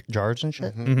darker jars and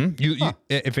shit?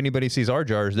 If anybody sees our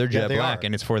jars, they're jet they black, are.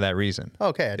 and it's for that reason.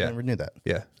 Okay, I never knew that.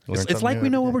 Yeah. Learn It's something like new we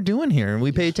know every what day. we're doing here, and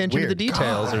we pay attention to the Weird.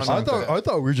 details or something. I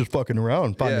thought we were just fucking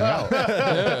around finding out.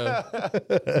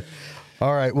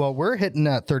 All right. Well, we're hitting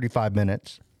at 35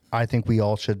 minutes. I think we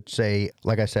all should say,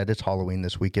 like I said, it's Halloween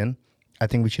this weekend. I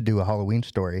think we should do a Halloween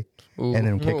story and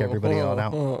then kick everybody out.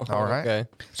 All right. Okay.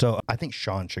 So I think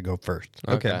Sean should go first.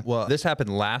 Okay. Well, this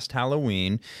happened last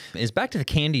Halloween. It's back to the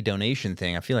candy donation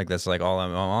thing. I feel like that's like all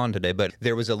I'm on today. But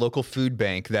there was a local food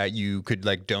bank that you could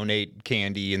like donate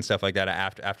candy and stuff like that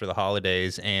after the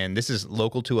holidays. And this is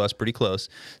local to us, pretty close.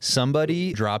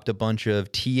 Somebody dropped a bunch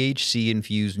of THC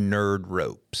infused nerd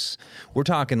ropes. We're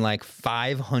talking like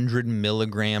 500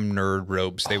 milligram nerd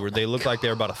ropes. They looked like they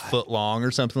were about a foot long or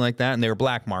something like that, and they were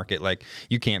black market. Like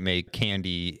you can't make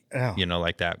candy,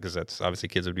 like that, because that's obviously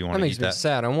kids would be wanting That to makes eat me that.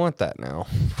 sad. I want that now.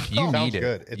 You Sounds need it.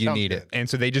 good. It You sounds need good. it. And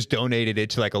so they just donated it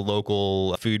to like a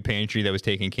local food pantry that was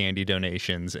taking candy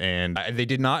donations. And they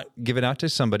did not give it out to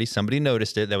somebody. Somebody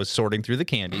noticed it that was sorting through the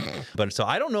candy. But so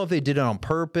I don't know if they did it on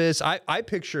purpose. I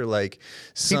picture like He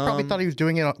some. probably thought he was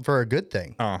doing it for a good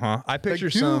thing. I picture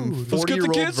Like, some dude, let's get the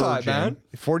 40-year-old kids high, virgin, man.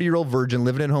 40-year-old virgin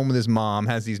living at home with his mom,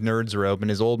 has these nerds rope, and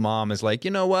his old mom is like,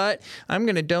 you know what? I'm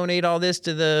gonna donate all this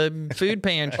to the food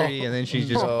pantry, and then she's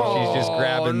just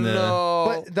grabbing the.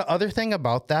 But the other thing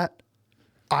about that,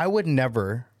 I would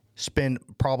never spend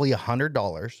probably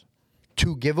 $100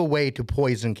 to give away to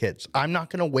poison kids. I'm not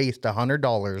going to waste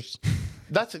 $100.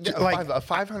 That's like- a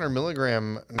 500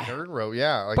 milligram nerd rope.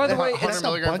 Yeah. Like By the way, 100 it's a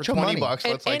milligram bunch for of 20 money. bucks.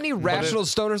 And That's like, any what rational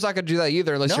stoner's not gonna do that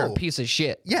either, unless you're a No. piece of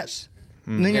shit. Yes.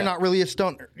 And then you're not really a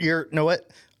stoner. You know what?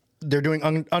 They're doing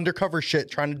undercover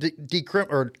shit, trying to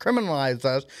criminalize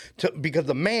us because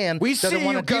the man We doesn't see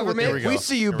want you, to deal with government. it. We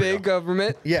see you, big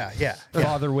government. Yeah.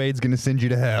 Father Wade's gonna send you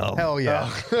to hell. Hell yeah.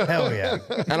 Hell yeah.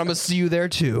 And I'm gonna see you there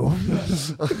too.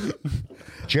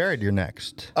 Jared, you're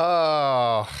next.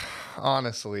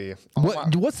 honestly.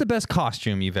 What's the best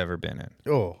costume you've ever been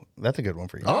in? Oh, that's a good one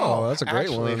for you. Oh, that's a great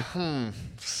Actually, one.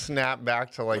 Snap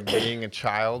back to like being a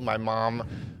child. My mom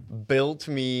built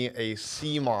me a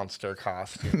sea monster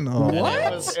costume.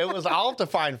 What? It was. I'll have to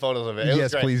find photos of it. It was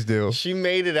Yes, great. please do. She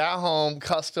made it at home,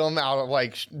 custom out of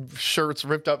like shirts,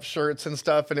 ripped up shirts and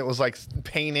stuff, and it was like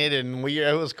painted and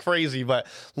it was crazy. But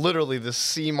literally, this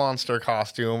sea monster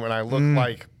costume, and I looked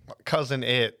like Cousin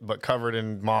It, but covered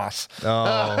in moss.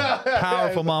 Oh,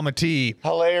 powerful Mama T.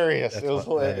 Hilarious. It was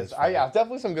hilarious. Yeah,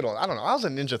 definitely some good ones. I don't know. I was a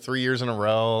ninja 3 years in a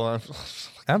row.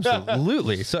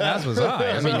 Absolutely. So as was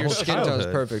I. I mean, your whole skin tone's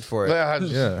childhood. perfect for it.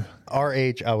 Yeah. Our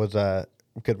age, I was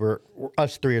because we're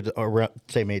us three are around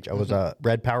same age. I was a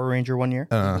Red Power Ranger one year.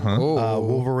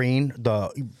 Wolverine,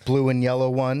 the blue and yellow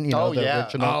one. You know, Oh, the yeah.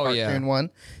 original Oh, cartoon yeah. one.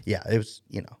 Yeah, it was.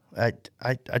 You know,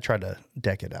 I tried to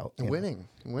deck it out. you know. Winning.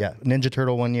 Yeah, Ninja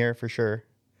Turtle one year for sure.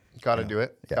 Got to do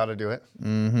it. Got to do it.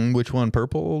 Mm-hmm. Which one?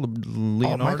 Purple?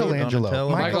 Leonardo? Michelangelo.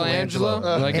 Donatello? Michelangelo?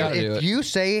 I And gotta do if it. you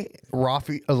say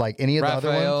like any of the other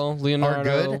Raphael, ones Leonardo, are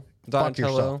good, fuck Donatello.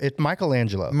 yourself. It's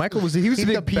Michelangelo. Michael was a He's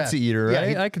big the pizza best. eater, Yeah, right?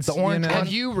 he- I could the see, orange Have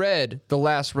you read The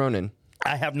Last Ronin?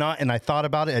 I have not, and I thought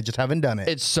about it. I just haven't done it.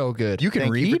 It's so good. You can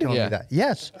Thank you for read? telling Yeah. me that.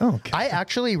 Yes. Oh, okay. I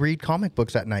actually read comic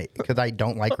books at night because I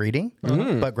don't like reading,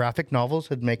 Mm. but graphic novels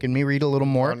had making me read a little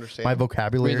more. Understand. My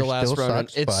vocabulary Read The Last still Ronin.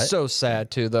 sucks, It's but so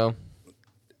sad too, though.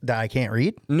 that I can't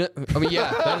read. No, I mean, yeah,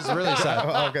 that is really sad.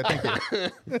 Oh, okay, thank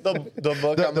you. The book.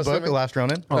 The I'm book, assuming? The Last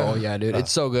Ronin. Oh yeah, dude,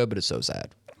 it's so good, but it's so sad.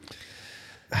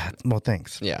 Well,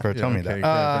 thanks Yeah. for telling me okay, that.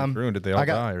 yeah, they ruined it. They all I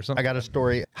got, die or something. I got a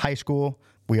story. High school,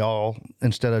 we all,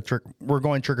 instead of we're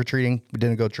going trick or treating. We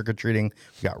didn't go trick or treating.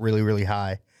 We got really, really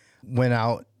high. Went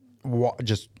out,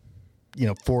 just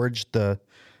foraged the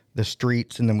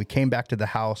streets, and then we came back to the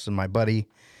house. And my buddy,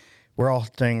 we're all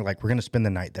saying like, we're gonna spend the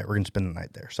night there. We're gonna spend the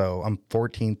night there. So I'm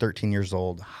 14, 13 years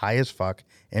old, high as fuck,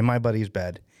 in my buddy's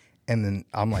bed, and then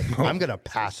I'm like, I'm gonna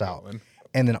pass out.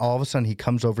 And then all of a sudden, he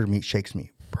comes over to me, shakes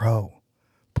me, bro.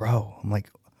 I'm like,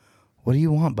 what do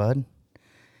you want, bud?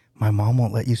 My mom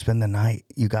won't let you spend the night.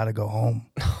 You got to go home.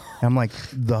 And I'm like,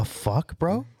 the fuck,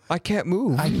 bro? I can't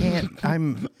move. I can't.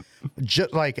 I'm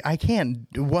just like, I can't.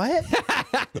 What?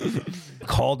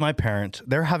 Called my parents.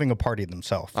 They're having a party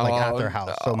themselves, like at their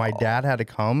house. So my dad had to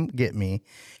come get me.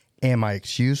 And my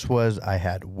excuse was I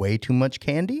had way too much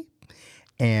candy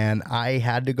and I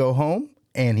had to go home.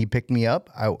 And he picked me up.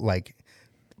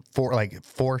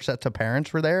 Four sets of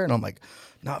parents were there. And I'm like,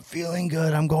 not feeling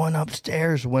good. I'm going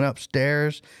upstairs. Went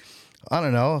upstairs. I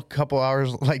don't know, a couple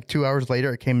hours, like 2 hours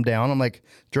later, it came down. I'm like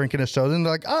drinking a soda, and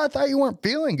they're like, "Oh, I thought you weren't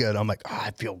feeling good." I'm like, "Oh,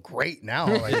 I feel great now."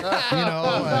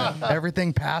 Like,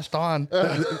 everything passed on.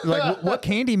 Like, what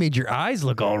candy made your eyes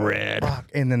look all red? Fuck.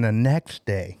 And then the next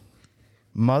day,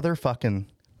 motherfucking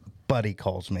buddy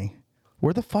calls me.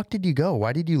 Where the fuck did you go?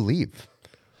 Why did you leave?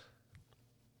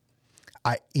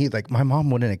 He's like, my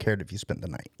mom wouldn't have cared if you spent the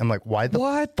night. I'm like, why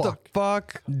the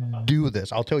fuck do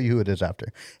this? I'll tell you who it is after.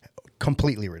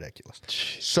 Completely ridiculous.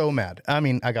 So mad. I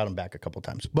mean, I got him back a couple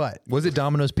times, but Was it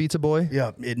Domino's Pizza Boy?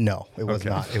 yeah, no, it was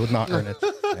not. It was not Ernest.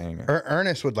 Dang it.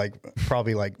 Ernest would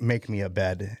probably make me a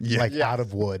bed out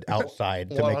of wood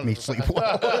outside to make me sleep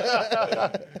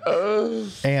well.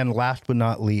 And last but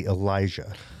not least,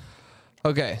 Elijah.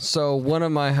 Okay, so one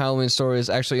of my Halloween stories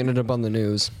actually ended up on the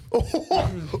news.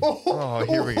 Oh,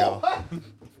 here we go.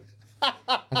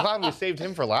 I'm glad we saved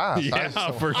him for last.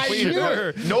 For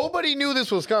Nobody knew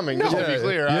this was coming. Just to be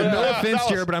clear. No offense,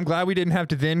 Jared, but I'm glad we didn't have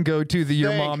to then go to the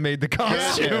your mom made the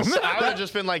costume. Yes. I would have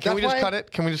just been like, can we just cut it?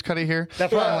 Can we just cut it here?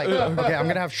 That's why I'm like, okay, I'm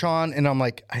gonna have Sean, and I'm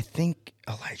like, I think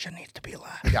Elijah needs to be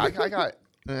last. Yeah, I got.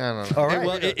 I don't know. All right.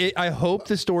 Well, I hope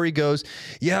the story goes,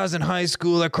 yeah, I was in high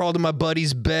school. I crawled in my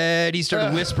buddy's bed. He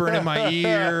started whispering in my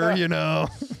ear,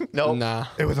 Nope. Nah.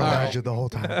 It was Elijah the whole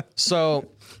time. So,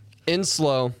 in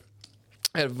Slow,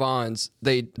 at Vaughn's,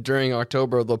 during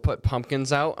October, they'll put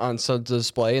pumpkins out on some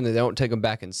display, and they don't take them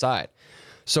back inside.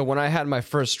 So when I had my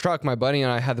first truck, my buddy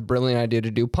and I had the brilliant idea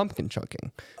to do pumpkin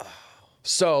chunking.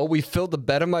 So we filled the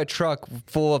bed of my truck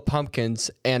full of pumpkins,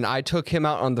 and I took him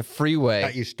out on the freeway.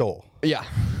 That you stole. Yeah.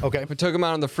 Okay. We took him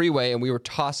out on the freeway, and we were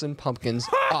tossing pumpkins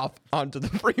off onto the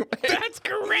freeway. That's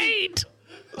great.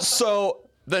 So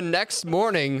the next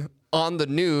morning on the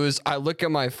news, I look at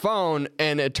my phone,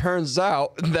 and it turns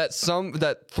out that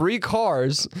 3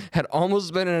 cars had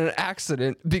almost been in an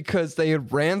accident because they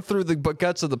had ran through the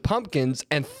guts of the pumpkins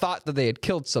and thought that they had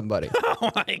killed somebody.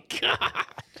 Oh my God.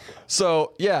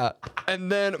 So yeah, and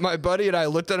then my buddy and I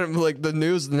looked at him like the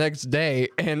news the next day,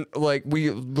 and like we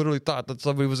literally thought that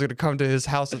somebody was gonna come to his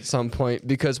house at some point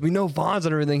because we know Vaughn's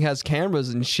and everything has cameras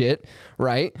and shit,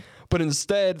 right? But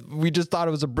instead, we just thought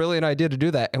it was a brilliant idea to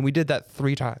do that, and we did that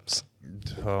 3 times.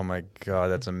 Oh my God,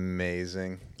 that's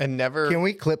amazing. And never. Can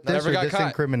we clip this Never or got this caught.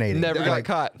 incriminating? Never got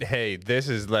caught. Hey, this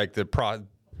is like the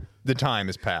time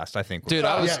has passed, I think. Dude,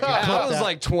 I was that.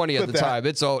 like 20 at the time.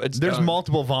 It's There's done.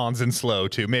 multiple Vaughns in Slow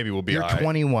too. Maybe we'll be You're all right.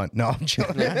 21. No, I'm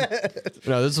joking.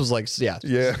 No, this was like yeah.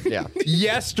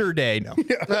 Yesterday, no.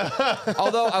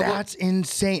 Although That's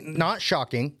insane. Not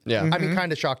shocking. Yeah. I mean,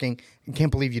 kind of shocking. I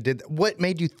can't believe you did that. What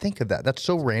made you think of that? That's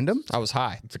so random. I was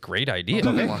high. It's a great idea.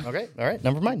 Okay. All right.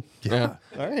 Never mind. Yeah.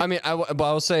 All right. I mean, I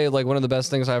will say like one of the best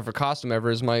things I have for costume ever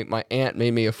is my aunt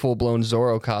made me a full blown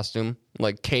Zorro costume,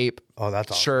 like cape, Oh,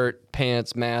 that's awesome. shirt,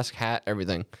 pants, mask, hat,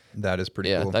 everything. That is pretty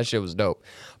Yeah, cool. that shit was dope.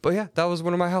 But yeah, that was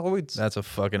one of my Halloweens. That's a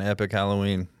fucking epic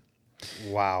Halloween.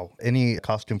 Wow. Any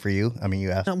costume for you? I mean,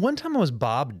 you asked. Now, one time I was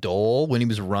Bob Dole when he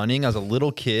was running. I was a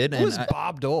little kid. Who was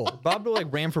Bob Dole? Bob Dole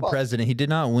ran for president. He did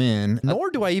not win. Nor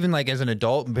do I even as an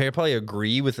adult probably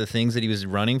agree with the things that he was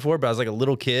running for. But I was like a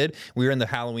little kid. We were in the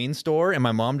Halloween store, and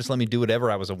my mom just let me do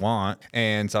whatever I want.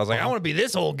 And so I was like, I want to be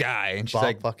this old guy. And she's Bob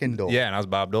like, fucking Dole. Yeah, and I was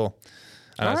Bob Dole.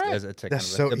 And I was, right. as a That's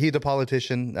so. He's a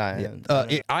politician. I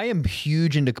am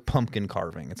huge into pumpkin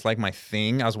carving. It's like my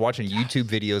thing. I was watching YouTube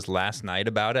videos last night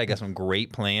about it. I got some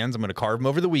great plans. I'm going to carve them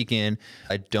over the weekend.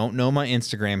 I don't know my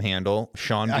Instagram handle,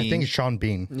 Sean Bean. I think it's Sean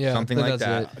Bean. Yeah, something I like think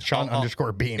that's that. it. Sean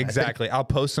 _ Bean. I think. Exactly. I'll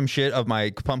post some shit of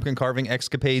my pumpkin carving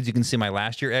escapades. You can see my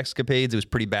last year escapades. It was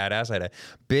pretty badass. I had a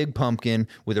big pumpkin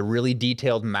with a really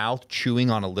detailed mouth chewing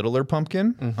on a littler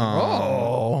pumpkin.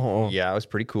 Yeah, it was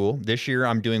pretty cool. This year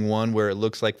I'm doing one where it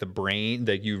looks like the brain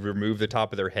that you remove the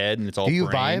top of their head and it's all Do you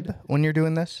brained. vibe when you're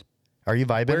doing this? Are you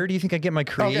vibing? Where do you think I get my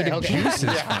creative Okay.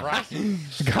 juices from?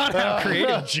 Gotta have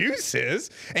creative juices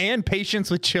and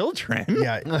patience with children.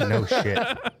 Yeah, no shit.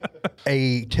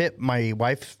 A tip my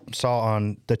wife saw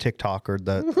on the TikTok or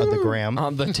the gram.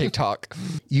 On the TikTok.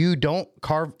 You don't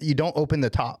open the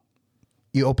top.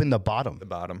 You open the bottom. The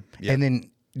bottom. And then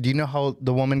do you know how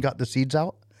the woman got the seeds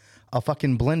out? A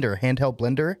fucking blender, handheld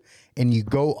blender, and you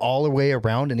go all the way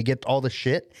around and it gets all the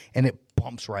shit and it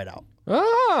pumps right out.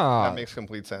 Ah, That makes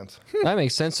complete sense. that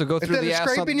makes sense. So go through Instead the of ass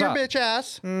on scraping the your top. bitch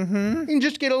ass, you can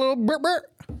just get a little burp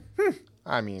burp.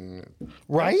 I mean,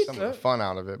 Right? Some of the fun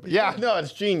out of it. But yeah, no,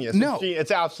 it's genius. No. It's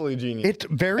absolutely genius. It's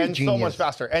very and so genius. much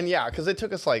faster. And yeah, because it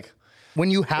took us like When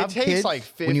you it have takes kids, like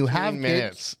 15 when you have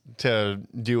minutes to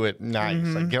do it nice.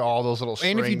 Like get all those little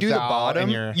strings And if you do the out bottom,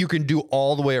 and you're- you can do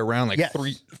all the way around like Yes.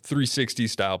 360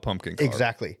 style pumpkin carving.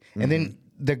 exactly, and then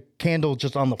the candle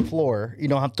just on the floor. You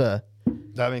don't have to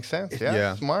That makes sense. Yeah.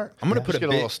 Yeah. Smart. I'm gonna Just put a get a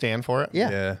big- little stand for it.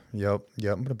 Yeah. Yep.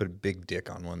 I'm gonna put a big dick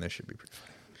on one. This should be pretty fun.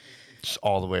 Just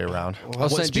all the way around. I'll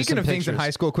send you Speaking some of things in pictures. high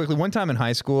school, quickly, one time in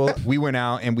high school, we went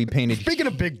out and we painted Speaking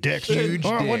of big dicks, huge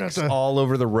oh, what dicks is a- all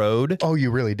over the road. Oh,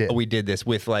 you really did. We did this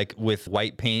with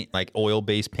white paint, like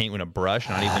oil-based paint with a brush,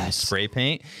 not even spray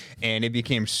paint, and it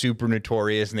became super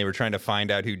notorious. And they were trying to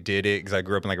find out who did it because I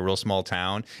grew up in like a real small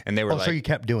town, and they were Oh, like, so you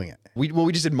kept doing it. we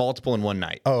just did multiple in one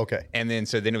night. Oh, okay. And then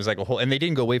it was like a whole, and they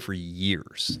didn't go away for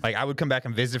years. Like I would come back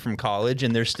and visit from college,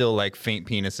 and there's still like faint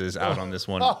penises out on this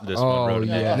one one road.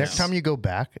 yeah. Next time you go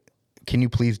back, can you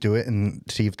please do it and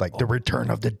see if like the return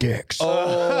of the dicks?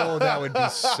 Oh, that would be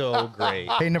so great.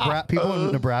 Hey, people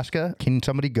in Nebraska, can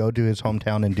somebody go to his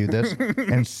hometown and do this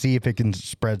and see if it can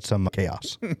spread some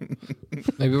chaos?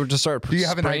 Maybe we'll just start you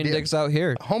have an spraying idea? dicks out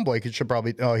here. Homeboy should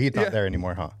probably. Oh, he's not there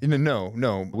anymore, huh?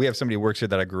 No. We have somebody who works here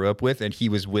that I grew up with, and he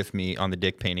was with me on the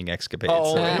dick painting escapade.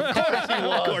 Oh, So-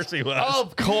 Of course he was.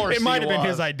 Of course It might he have been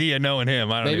was. his idea, knowing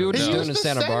him. I don't Maybe even we'll just know. do it in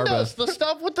Santa Barbara. Us the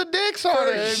stuff with the dicks on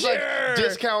it. It's like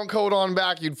discount code on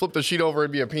back. You'd flip the sheet over,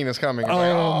 it'd be a penis coming. It's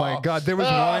like, Oh my God! There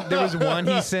was one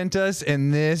he sent us,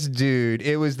 and this dude,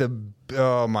 it was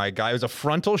oh my God! It was a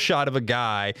frontal shot of a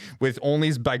guy with only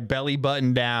his like belly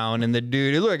button down, and the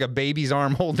dude, it looked like a baby's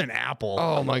arm holding an apple.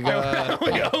 Oh my God.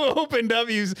 We opened up.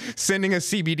 He was sending us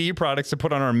CBD products to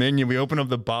put on our menu. We opened up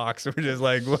the box. We're just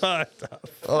like, what?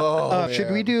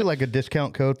 Should we do like a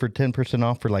discount code for 10%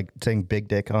 off for like saying big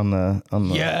dick on the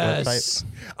website? Yes.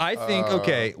 I think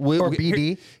okay. Or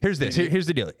BD. Here's this. Here's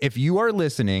the deal. If you are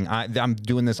listening, I'm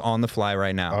doing this on the fly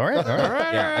right now. All right.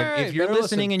 Yeah, if you're better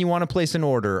listening and you want to place an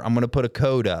order, I'm going to put a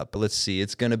code up. Let's see.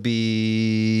 It's going to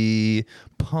be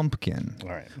pumpkin. All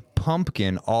right.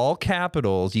 Pumpkin, all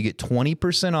capitals. You get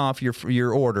 20% off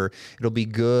your order. It'll be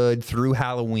good through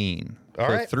Halloween. All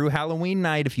So right. through Halloween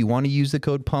night, if you want to use the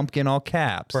code pumpkin, all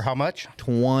caps. For how much?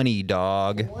 20,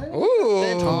 dog.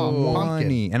 Oh,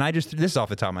 20. And this is off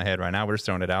the top of my head right now. We're just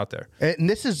throwing it out there. And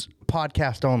this is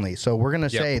podcast only. So we're going to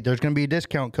say there's going to be a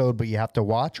discount code, but you have to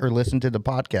watch or listen to the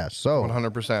podcast. So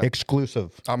 100%.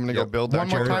 exclusive. I'm gonna go build that. One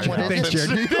more Jared. time, what is it?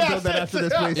 You can build that after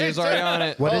this, please. He's already on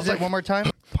it. What is it? One more time?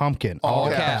 Pumpkin. All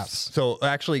caps. caps. So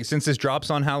actually, since this drops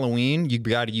on Halloween, you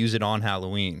got to use it on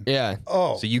Halloween. Yeah.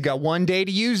 Oh. So you got one day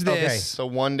to use this. Okay. So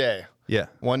one day. Yeah.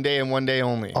 One day and one day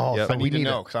only. Oh, Yep. so I we need to need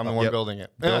know it. because I'm the one Yep. building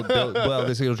it. Well,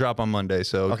 this will drop on Monday.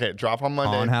 So Okay, drop on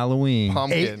Monday. on Halloween.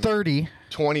 Pumpkin. 8:30.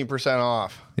 20%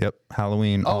 off. Yep.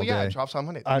 Halloween Oh all yeah, day. it drops on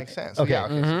Monday. That makes sense. Okay. Yeah,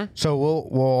 okay. So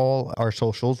we'll our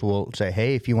socials will say,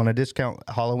 hey, if you want a discount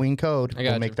Halloween code, got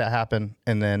we'll you. make that happen.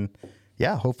 And then,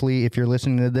 yeah, hopefully if you're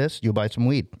listening to this, you'll buy some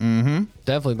weed.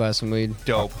 Definitely buy some weed.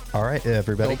 Dope. All right,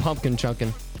 everybody. Go pumpkin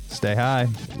chunking. Stay high.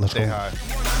 Let's Stay go.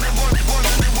 high.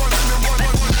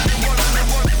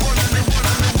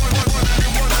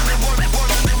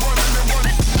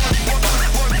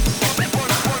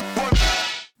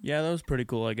 Yeah, that was pretty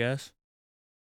cool, I guess.